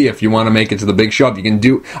place to be if you want to make it to the big show. If you can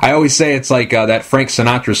do, I always say it's like that Frank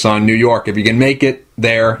Sinatra song, New York. If you can make it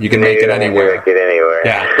there, you can make it anywhere. Make it anywhere.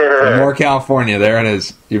 Yeah, Lemoore, California. There it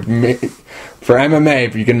is. For MMA,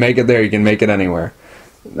 if you can make it there, you can make it anywhere.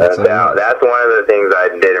 That's one of the things I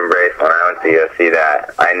did embrace when I went to UFC.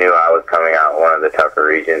 That I knew I was coming out one of the tougher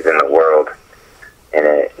regions in the world, and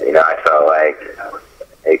I felt like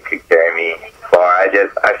it could carry me far.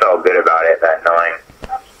 I felt good about it, that knowing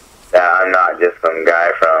that I'm not just some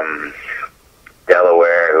guy from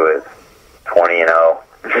Delaware who is 20-0,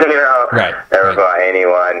 never fought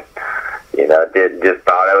anyone, just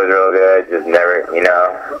thought I was real good, just never,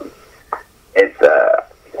 it's,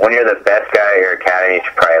 when you're the best guy at your academy, you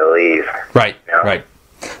should probably leave. Right.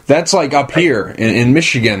 That's like up here in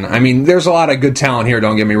Michigan. I mean, there's a lot of good talent here,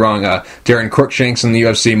 don't get me wrong. Darren Cruikshank's in the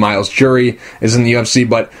UFC, Miles Jury is in the UFC,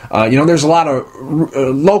 but, there's a lot of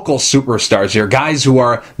local superstars here, guys who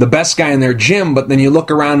are the best guy in their gym, but then you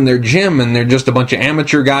look around in their gym and they're just a bunch of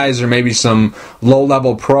amateur guys or maybe some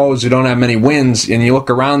low-level pros who don't have many wins, and you look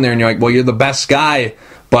around there and you're like, well, you're the best guy,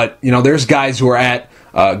 but, there's guys who are at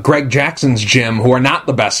Greg Jackson's gym who are not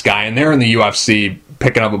the best guy, and they're in the UFC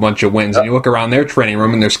picking up a bunch of wins, and you look around their training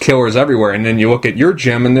room and there's killers everywhere, and then you look at your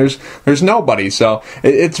gym and there's nobody. So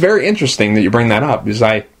it's very interesting that you bring that up, because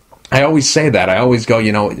I always say that. I always go,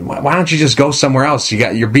 why don't you just go somewhere else?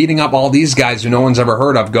 You're beating up all these guys who no one's ever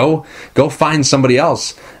heard of. Go find somebody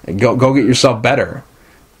else. Go get yourself better.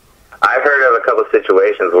 I've heard of a couple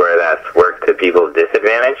situations where that's worked to people's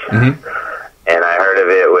disadvantage, and I heard of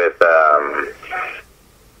it with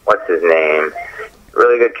what's his name?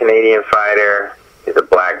 Really good Canadian fighter. He's a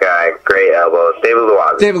black guy, great elbows. David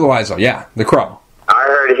Loiseau. David Loiseau, yeah, the Crow. I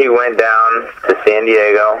heard he went down to San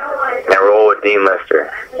Diego and rolled with Dean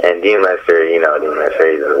Lister. And Dean Lister, Dean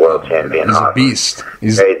Lister, he's a world champion. He's a beast.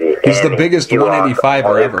 He's crazy. He's the biggest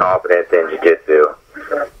 185er ever. He lost confidence in jiu-jitsu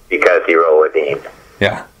because he rolled with Dean.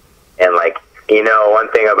 Yeah. And,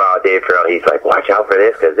 one thing about Dave Terrell, he's like, watch out for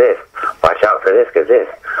this because this. Watch out for this because this.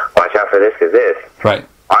 Watch out for this because this. Right.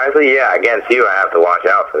 Honestly, yeah, against you, I have to watch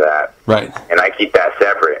out for that. Right. And I keep that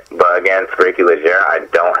separate. But against Ricky Leggera, I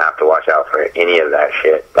don't have to watch out for any of that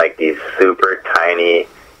shit. Like these super tiny,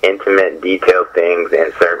 intimate, detailed things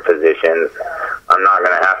in certain positions, I'm not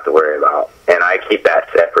going to have to worry about. And I keep that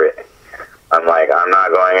separate. I'm like, I'm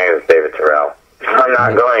not going against David Terrell. I'm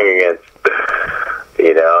not going against,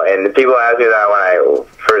 And the people ask me that when I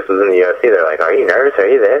first was in the UFC. They're like, are you nervous? Are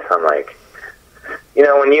you this? I'm like,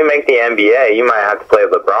 when you make the NBA, you might have to play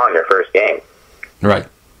LeBron your first game. Right.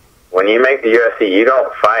 When you make the UFC, you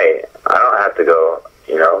don't fight. I don't have to go,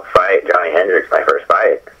 fight Johnny Hendricks my first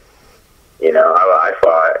fight. I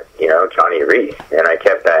fought, Johnny Reese, and I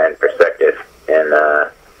kept that in perspective. And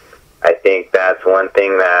I think that's one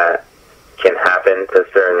thing that can happen to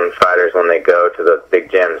certain fighters when they go to the big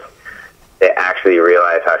gyms. They actually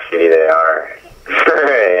realize how shitty they are.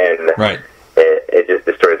 And right. It just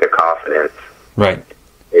destroys their confidence. Right.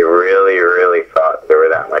 They really, really thought they were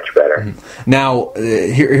that much better. Now,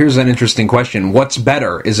 here's an interesting question. What's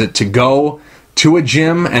better? Is it to go to a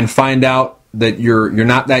gym and find out that you're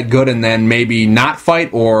not that good and then maybe not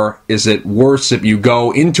fight, or is it worse if you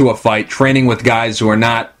go into a fight training with guys who are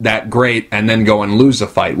not that great and then go and lose a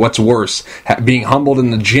fight? What's worse, being humbled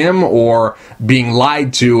in the gym or being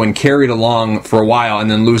lied to and carried along for a while and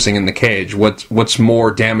then losing in the cage? What's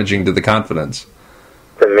more damaging to the confidence?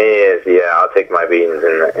 To me, is I'll take my beatings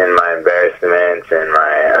and my embarrassments and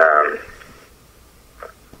my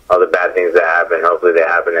all the bad things that happen. Hopefully, they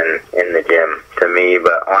happen in the gym to me.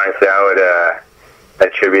 But honestly, I would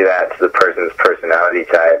attribute that to the person's personality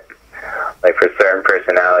type. Like for certain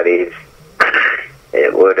personalities,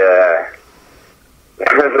 it would.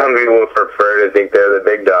 Some people would prefer to think they're the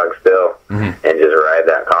big dog still and just ride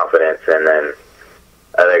that confidence, and then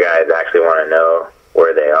other guys actually want to know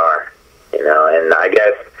where they are. And I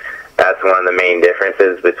guess that's one of the main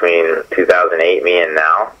differences between 2008 me and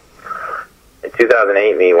now. In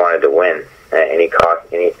 2008 me wanted to win at any cost,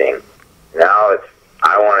 anything. Now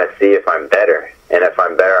I want to see if I'm better, and if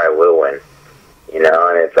I'm better, I will win. And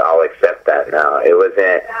I'll accept that now. I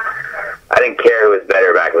didn't care who was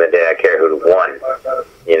better back in the day. I cared who won.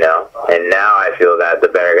 And now I feel that the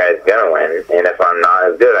better guy's gonna win, and if I'm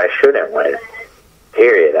not as good, I shouldn't win.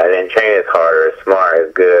 Period. I didn't train as hard or as smart,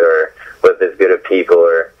 as good, or with as good of people,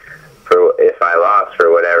 or if I lost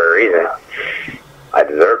for whatever reason, I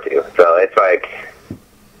deserve to. So it's like,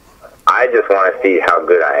 I just want to see how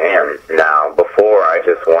good I am now. Before, I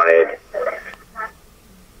just wanted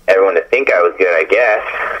everyone to think I was good, I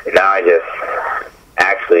guess. Now I just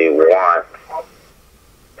actually want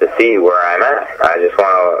to see where I'm at. I just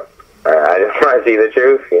want to see the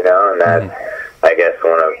truth, and that's, I guess,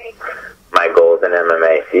 one of my goals in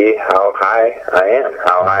MMA. See how high I am,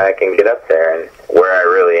 how high I can get up there, and where I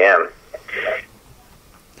really am.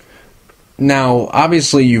 Now,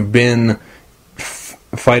 obviously, you've been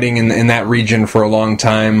fighting in that region for a long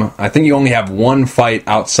time. I think you only have one fight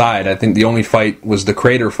outside. I think the only fight was the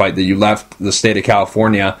Crater fight that you left the state of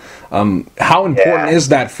California. How important is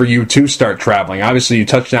that for you to start traveling? Obviously, you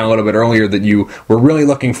touched on a little bit earlier that you were really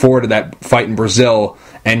looking forward to that fight in Brazil,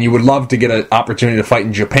 and you would love to get an opportunity to fight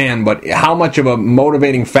in Japan, but how much of a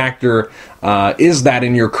motivating factor is that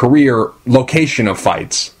in your career location of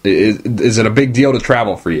fights? Is it a big deal to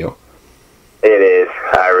travel for you? It is.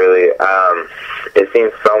 I really, it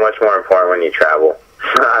seems so much more important when you travel.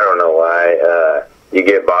 I don't know why. You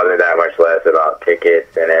get bothered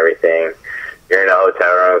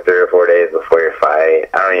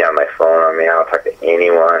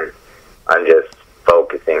I'm just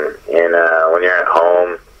focusing. And when you're at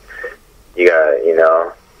home, you got, you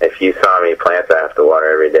know, if you saw me plants I have to water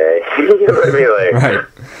every day, you would be like, right.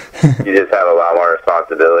 You just have a lot more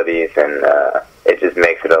responsibilities, and it just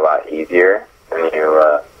makes it a lot easier when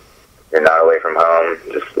you're not away from home.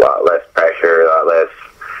 Just a lot less pressure, a lot less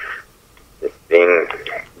just being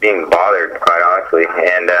bothered, quite honestly.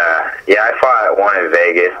 And yeah, I fought one in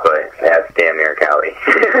Vegas, but that's damn near Cali.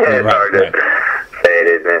 It's hard to say it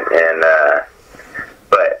isn't. And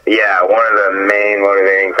but yeah, one of the main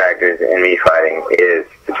motivating factors in me fighting is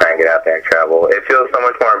to try and get out there and travel. It feels so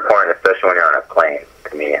much more important, especially when you're on a plane.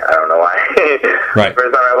 To me, I don't know why. Right. The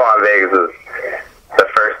first time I fought in Vegas was the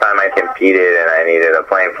first time I competed, and I needed a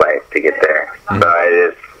plane flight to get there. So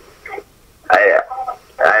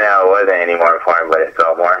I know it wasn't any more important, but it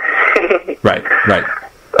felt more. Right.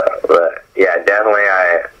 But yeah, definitely,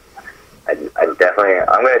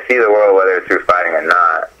 I'm going to see the world whether it's through fighting or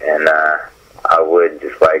not, and I would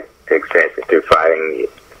just like to experience it through fighting.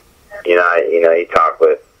 You know, you talk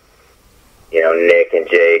with, you know, Nick and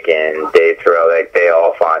Jake and Dave Terrell, like they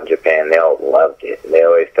all fought in Japan. They all loved it. They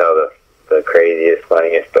always tell the craziest,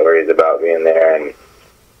 funniest stories about being there, and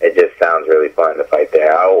it just sounds really fun to fight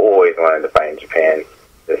there. I always wanted to fight in Japan.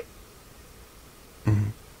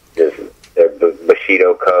 Just their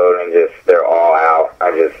Bushido code, and just they're all out.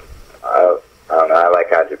 I don't know. I like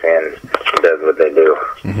how Japan does what they do.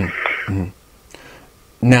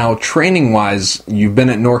 Now, training-wise, you've been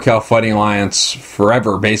at NorCal Fighting Alliance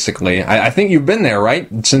forever, basically. I think you've been there, right?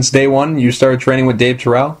 Since day one, you started training with Dave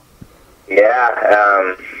Terrell?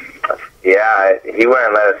 Yeah. Yeah, he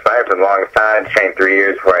wouldn't let us fight for the longest time. I trained 3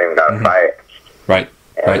 years before I even got a fight. Right.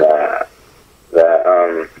 And I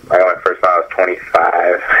got my first fight, I was 25.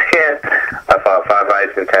 I fought 5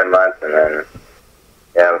 fights in 10 months, and then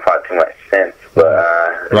I haven't fought too much since.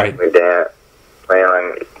 But we didn't plan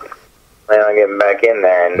on getting back in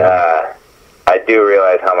there. And I do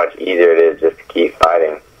realize how much easier it is just to keep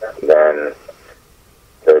fighting than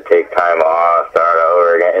to take time off, start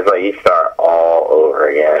over again. It's like you start all over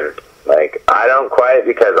again. Like, I don't quite,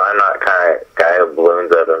 because I'm not kind of guy who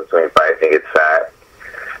balloons up in between fights and gets fat.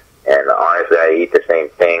 And honestly, I eat the same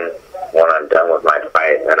thing when I'm done with my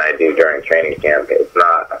fight than I do during training camp. It's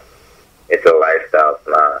a lifestyle.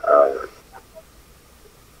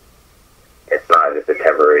 It's not just a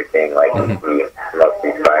temporary thing like most of these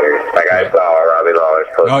fighters. Like I saw Robbie Lawler's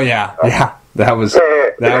post. Oh yeah. That was on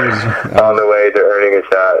the way to earning a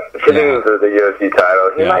shot to the UFC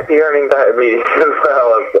title. He might be earning diabetes as well.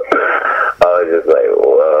 I was just like,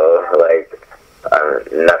 whoa, like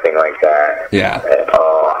nothing like that. Yeah. At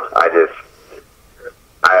all. I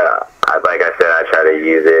like I said, I try to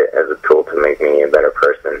use it as a tool to make me a better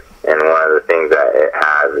person. And one of the things that it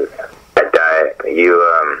has is a diet.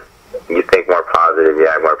 You think more positive, you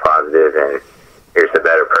act more positive, and you're just a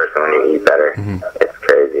better person when you eat better. It's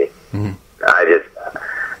crazy.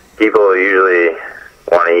 People usually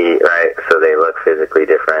want to eat right so they look physically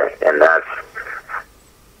different, and that's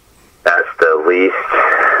the least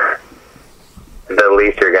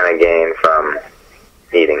you're going to gain from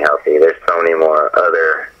eating healthy. There's so many more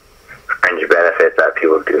other fringe benefits that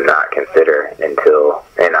people do not consider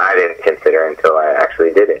and I didn't consider until I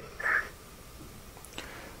actually did it.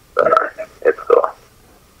 So, it's cool.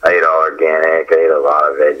 I eat all organic. I eat a lot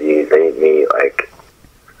of veggies. I eat meat. Like,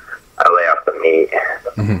 I lay off the meat,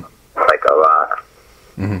 like a lot.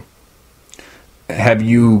 Have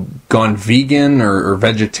you gone vegan or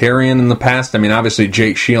vegetarian in the past? I mean, obviously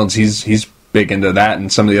Jake Shields, he's big into that,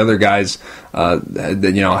 and some of the other guys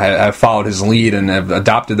that have followed his lead and have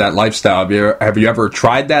adopted that lifestyle. Have you ever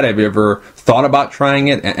tried that? Have you ever thought about trying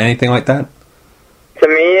it? Anything like that? To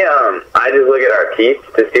me, I just look at our teeth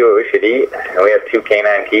to see what we should eat, and we have 2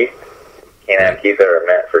 canine teeth. Canine teeth are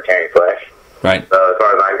meant for tearing flesh. Right. So as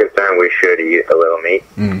far as I'm concerned, we should eat a little meat.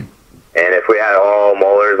 And if we had all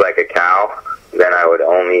molars like a cow, then I would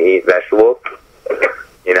only eat vegetables.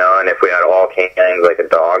 You know, and if we had all canines like a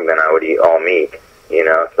dog, then I would eat all meat. You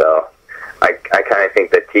know, so I kind of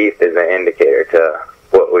think the teeth is an indicator to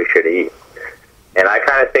what we should eat. And I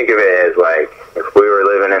kind of think of it as like if we were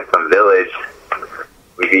living in some village,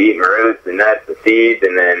 we'd be eating roots and nuts and seeds,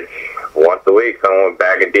 and then once a week someone would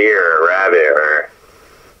bag a deer or a rabbit, or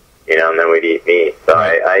and then we'd eat meat. So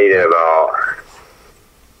I eat it about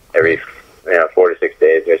every 4 to 6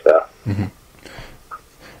 days or so.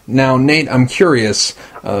 Now, Nate, I'm curious,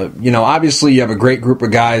 obviously you have a great group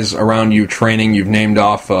of guys around you training. You've named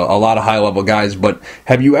off a lot of high-level guys, but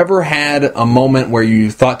have you ever had a moment where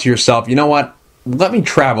you thought to yourself, you know what, let me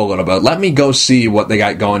travel a little bit. Let me go see what they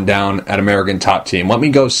got going down at American Top Team. Let me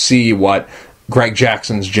go see what Greg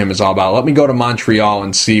Jackson's gym is all about. Let me go to Montreal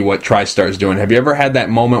and see what TriStar's doing. Have you ever had that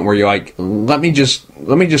moment where you're like, let me just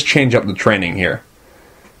change up the training here?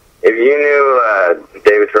 If you knew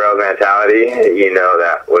David Terrell's mentality, you know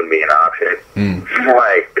that wouldn't be an option.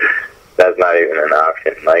 Like, that's not even an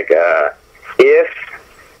option. Like, if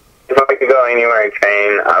I could go anywhere and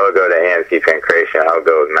train, I would go to AMC Pancration. I would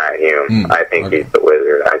go with Matt Hume. I think he's the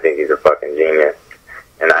wizard. I think he's a fucking genius.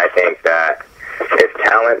 And I think that if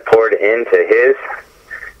talent poured into his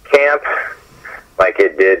camp like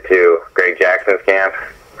it did to Greg Jackson's camp,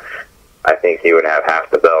 I think he would have half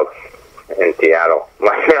the belts in Seattle.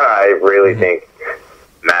 Like, I really think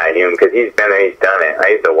Matt Hume, because he's been there, he's done it. I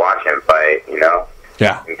used to watch him fight, you know?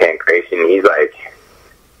 Yeah. In Pancration, he's like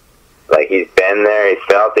he's been there, he's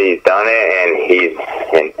felt it, he's done it, and he's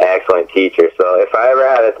an excellent teacher. So if I ever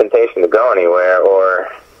had a temptation to go anywhere, or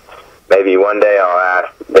maybe one day I'll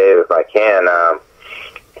ask Dave if I can, I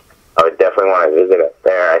would definitely want to visit up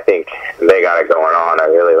there. I think they got it going on. I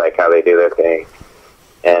really like how they do their thing.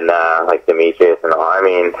 And like Demetrius and all, I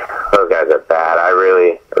mean, those guys are bad. I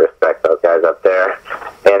really respect those guys up there.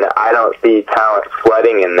 And I don't see talent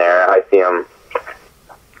flooding in there. I see them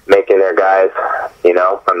making their guys, you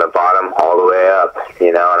know, from the bottom all the way up,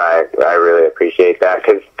 you know, and I really appreciate that,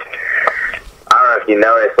 because I don't know if you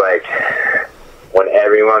notice, like, when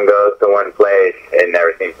everyone goes to one place, it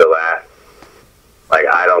never seems to last. Like,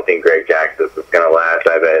 I don't think Greg Jackson's is going to last.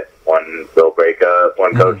 I bet one will break up,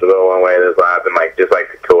 one coach will go one way, this will happen, like, just like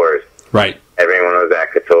Couture's. Right. Everyone was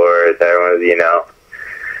at Couture's, everyone was, you know,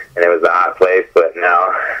 and it was a hot place, but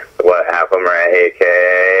now, what, half of them are at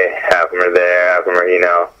AKA, half of them are there, half of them are, you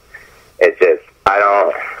know, it's just,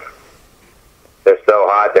 they're so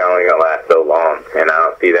hot, they're only going to last so long, and I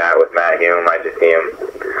don't see that with Matt Hume. I just see him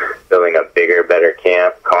building a bigger, better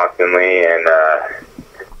camp constantly, and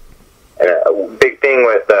a big thing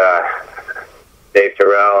with Dave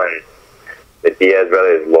Terrell and the Diaz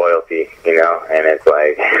brothers is loyalty, you know, and it's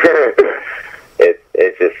like,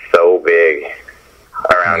 it's just so big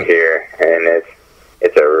around here, and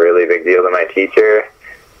it's a really big deal to my teacher,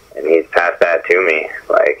 and he's passed that to me.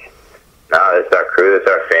 Like, no, this is our crew, this is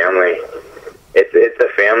our family. It's a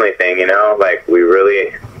family thing, you know. Like, we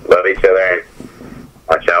really love each other and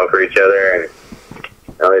watch out for each other, and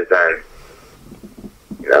you know, there's been,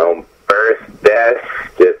 you know, birth, death,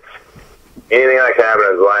 just anything that can happen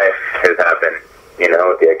in his life has happened, you know,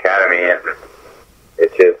 with the academy, and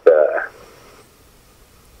it's just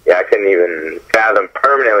yeah, I couldn't even fathom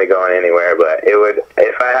permanently going anywhere, but it would,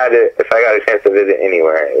 if I got a chance to visit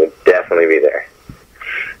anywhere, it would definitely be there.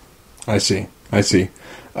 I see.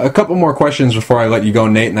 A couple more questions before I let you go,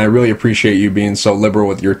 Nate, and I really appreciate you being so liberal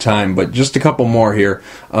with your time, but just a couple more here.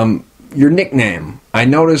 Your nickname. I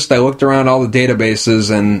noticed, I looked around all the databases,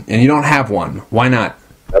 and you don't have one. Why not?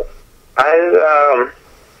 I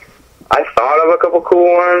thought of a couple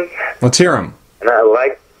cool ones. Let's hear them. And I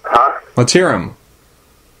like, Let's hear them.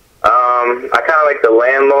 I kind of like the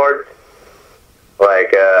landlord.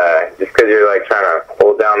 Like, just because you're, like, trying to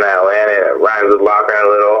hold down that land, it rhymes with Loughran a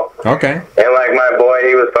little. Okay. And, like, my boy,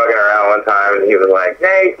 he was fucking around one time, and he was like,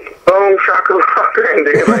 Nate, boom, shaka Loughran,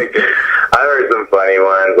 dude. Like, I heard some funny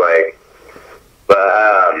ones, like,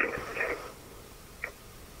 but,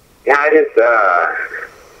 yeah,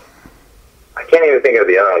 I can't even think of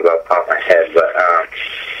the other ones off the top of my head, but,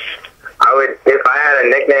 I would, if I had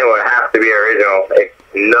a nickname, it would have to be original. Like,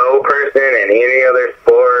 no person in any other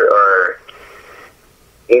sport or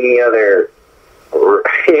any other,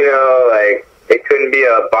 you know, like, it couldn't be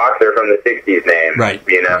a boxer from the 60s name. Right.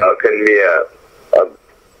 You know, It couldn't be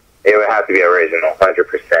it would have to be original,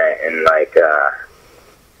 100%. And, like,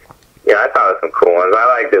 you know, I thought of some cool ones. I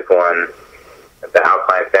like this one, the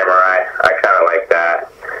Alpine Samurai. I kind of like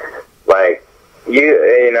that. Like,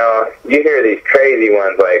 you know, you hear these crazy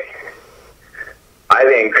ones, like, I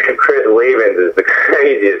think Chris Levens is the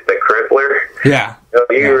craziest, the crippler. Yeah.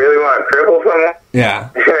 You really want to cripple someone? Yeah.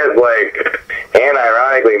 It's like, and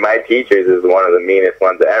ironically, my teacher's is one of the meanest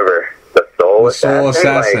ones ever. The soul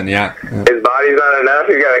assassin. Like, yeah. His body's not enough,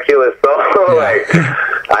 he's got to kill his soul. Yeah. Like,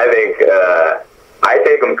 I think, I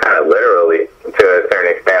take him kind of literally to a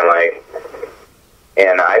certain extent, like,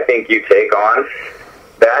 and I think you take on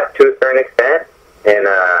that to a certain extent, and,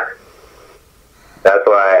 that's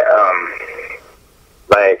why,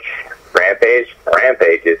 like, Rampage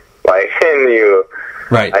is, like, and you,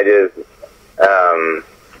 right. I just, so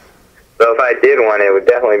if I did one, it would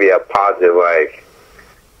definitely be a positive, like,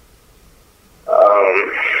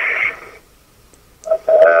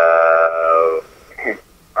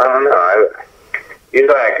 I don't know,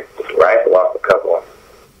 usually I could just rifle off a couple.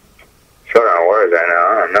 Short on words right now,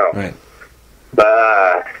 I don't know. Right.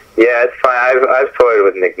 But, yeah, it's fine. I've toyed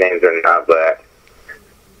with nicknames or not, but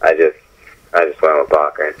I just went with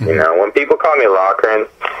Loughran. You know, when people call me Loughran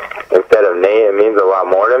instead of Nate, it means a lot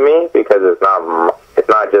more to me because it's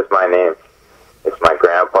not just my name. It's my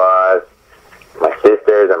grandpa's, my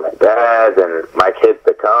sister's, and my dad's, and my kids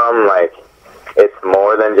to come. Like, it's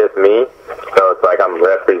more than just me. So it's like I'm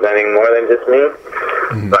representing more than just me.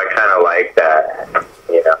 So I kind of like that.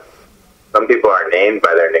 You know, some people are named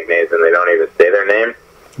by their nicknames and they don't even say their name.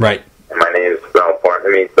 Right. And my name is so important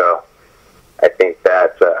to me, so I think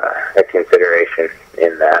that's a consideration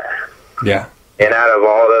in that. Yeah. And out of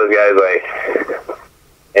all those guys, like,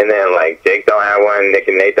 and then like Jake don't have one, Nick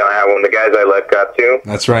and Nate don't have one. The guys I look up to,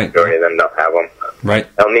 that's right. Majority of them don't have one. Right.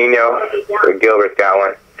 El Nino, Gilbert's got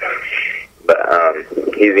one, but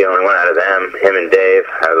he's the only one out of them. Him and Dave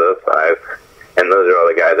out of those 5, and those are all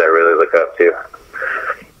the guys I really look up to.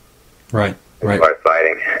 Right. Right. As far as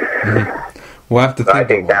fighting. We'll have to. So I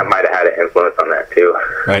think that might have had an influence on that too.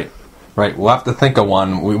 Right. Right, we'll have to think of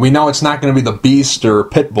one. We know it's not going to be the Beast or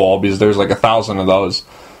Pitbull because there's like 1,000 of those.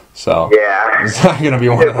 So yeah, it's not going to be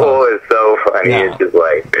one of those. Pitbull is so funny. Yeah. It's just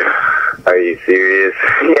like, are you serious?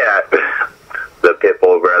 Yeah, the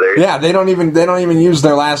Pitbull brothers. Yeah, they don't even use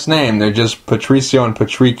their last name. They're just Patricio and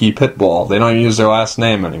Patricky Pitbull. They don't even use their last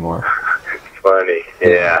name anymore. Funny.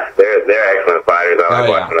 Yeah, they're excellent fighters. I like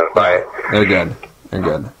watching them fight. They're good. They're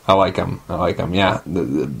good. I like them. Yeah,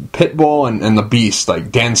 the Pitbull and the Beast. Like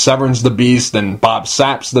Dan Severn's the Beast, and Bob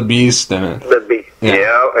Sapp's the Beast, and the Beast.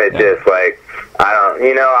 Just like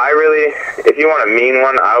I really, if you want a mean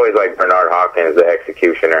one, I always like Bernard Hopkins, the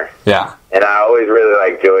Executioner. Yeah. And I always really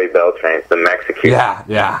like Joey Beltran, the Mexican. Yeah.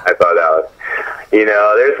 I thought that was,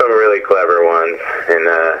 there's some really clever ones, and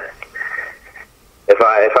if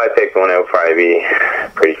I picked one, it would probably be a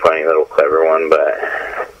pretty funny little clever one, but.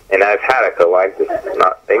 And I've had a couple, I just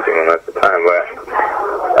not thinking of them at the time, but,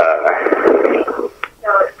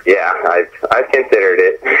 I've considered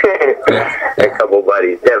it. A couple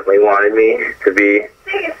buddies definitely wanted me to be.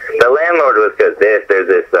 The landlord was because there's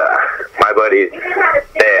this, my buddies,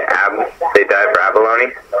 they dive for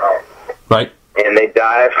abalone. Right. And they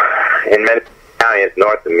dive, in Medicine County, it's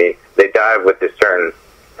north of me, they dive with this certain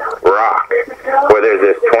rock where there's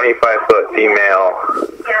this 25-foot female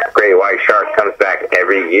great white shark comes back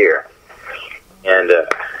every year, and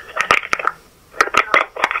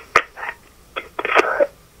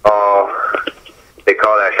they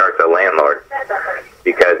call that shark the landlord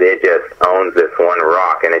because it just owns this one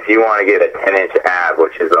rock. And if you want to get a 10-inch ab,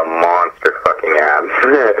 which is a monster fucking ab,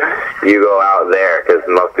 you go out there because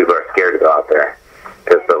most people are scared to go out there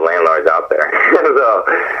because the landlord's out there. So,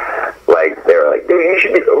 like, they were like, dude, you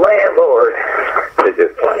should be the landlord. It's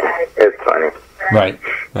just funny. It's funny. Right.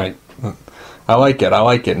 I like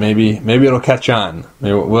it. Maybe it'll catch on.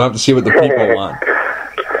 Maybe we'll have to see what the people want.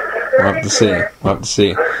 We'll have to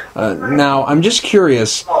see. Now, I'm just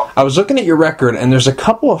curious. I was looking at your record, and there's a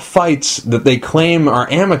couple of fights that they claim are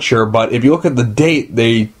amateur, but if you look at the date,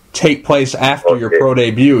 they take place after your pro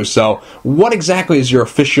debut. So, what exactly is your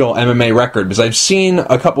official MMA record? Because I've seen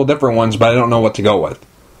a couple different ones, but I don't know what to go with.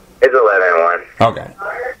 It's 11-1. Okay.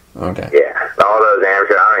 Yeah, all those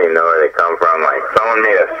amateurs, I don't even know where they come from. Like, someone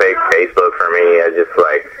made a fake Facebook for me.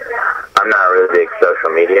 I'm not a really big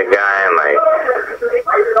social media guy, and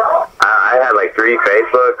I had 3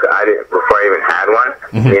 Facebooks. Before I even had one.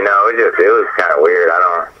 Mm-hmm. It was kind of weird. I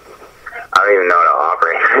don't even know how to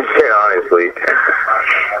operate it, honestly.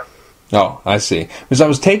 Oh, I see. Because I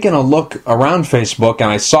was taking a look around Facebook,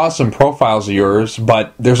 and I saw some profiles of yours,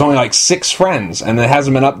 but there's only 6 friends, and it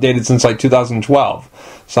hasn't been updated since 2012.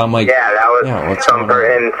 So I'm like, yeah, that was what's going on?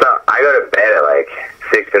 And so I go to bed at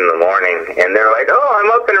 6 in the morning, and they're like, "Oh,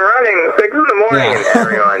 I'm up and running 6 in the morning," and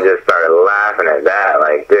everyone just started laughing at that.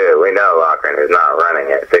 Like, dude, we know Loughran is not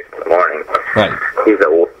running at 6 in the morning. Right. He's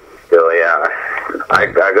still, yeah. I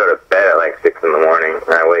go to bed at 6 in the morning,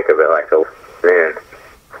 and I wake up at 11.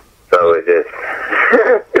 So it just,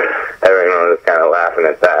 everyone was kind of laughing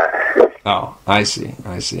at that. Oh, I see.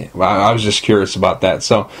 Well, I was just curious about that.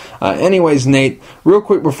 So, anyways, Nate, real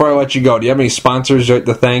quick before I let you go, do you have any sponsors you'd like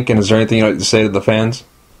to thank, and is there anything you'd like to say to the fans?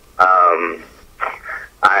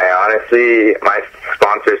 I honestly, my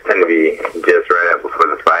sponsors tend to be just right up before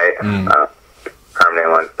the fight.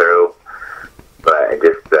 Permanent ones through. But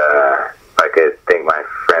just, if I could thank my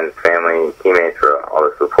friends, family, teammates for all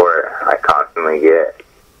the support I constantly get.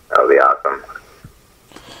 That would be awesome.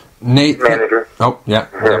 Nate, manager. Oh, yeah,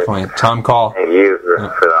 definitely. Tom Call. Thank you for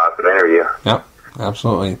the awesome interview. Yep,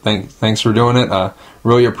 absolutely. Thanks for doing it.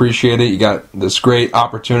 Really appreciate it. You got this great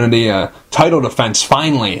opportunity, title defense,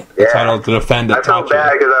 finally. The title to defend it. I felt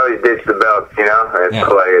bad because I always ditched the belts, and it's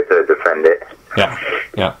cool I get to defend it.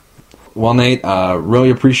 Yeah. Well, Nate, really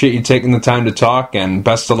appreciate you taking the time to talk, and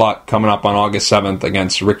best of luck coming up on August 7th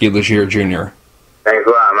against Ricky Legier Jr. Thanks a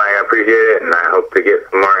lot, Mike. I appreciate it, and I hope to get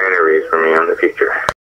some more interviews from you in the future.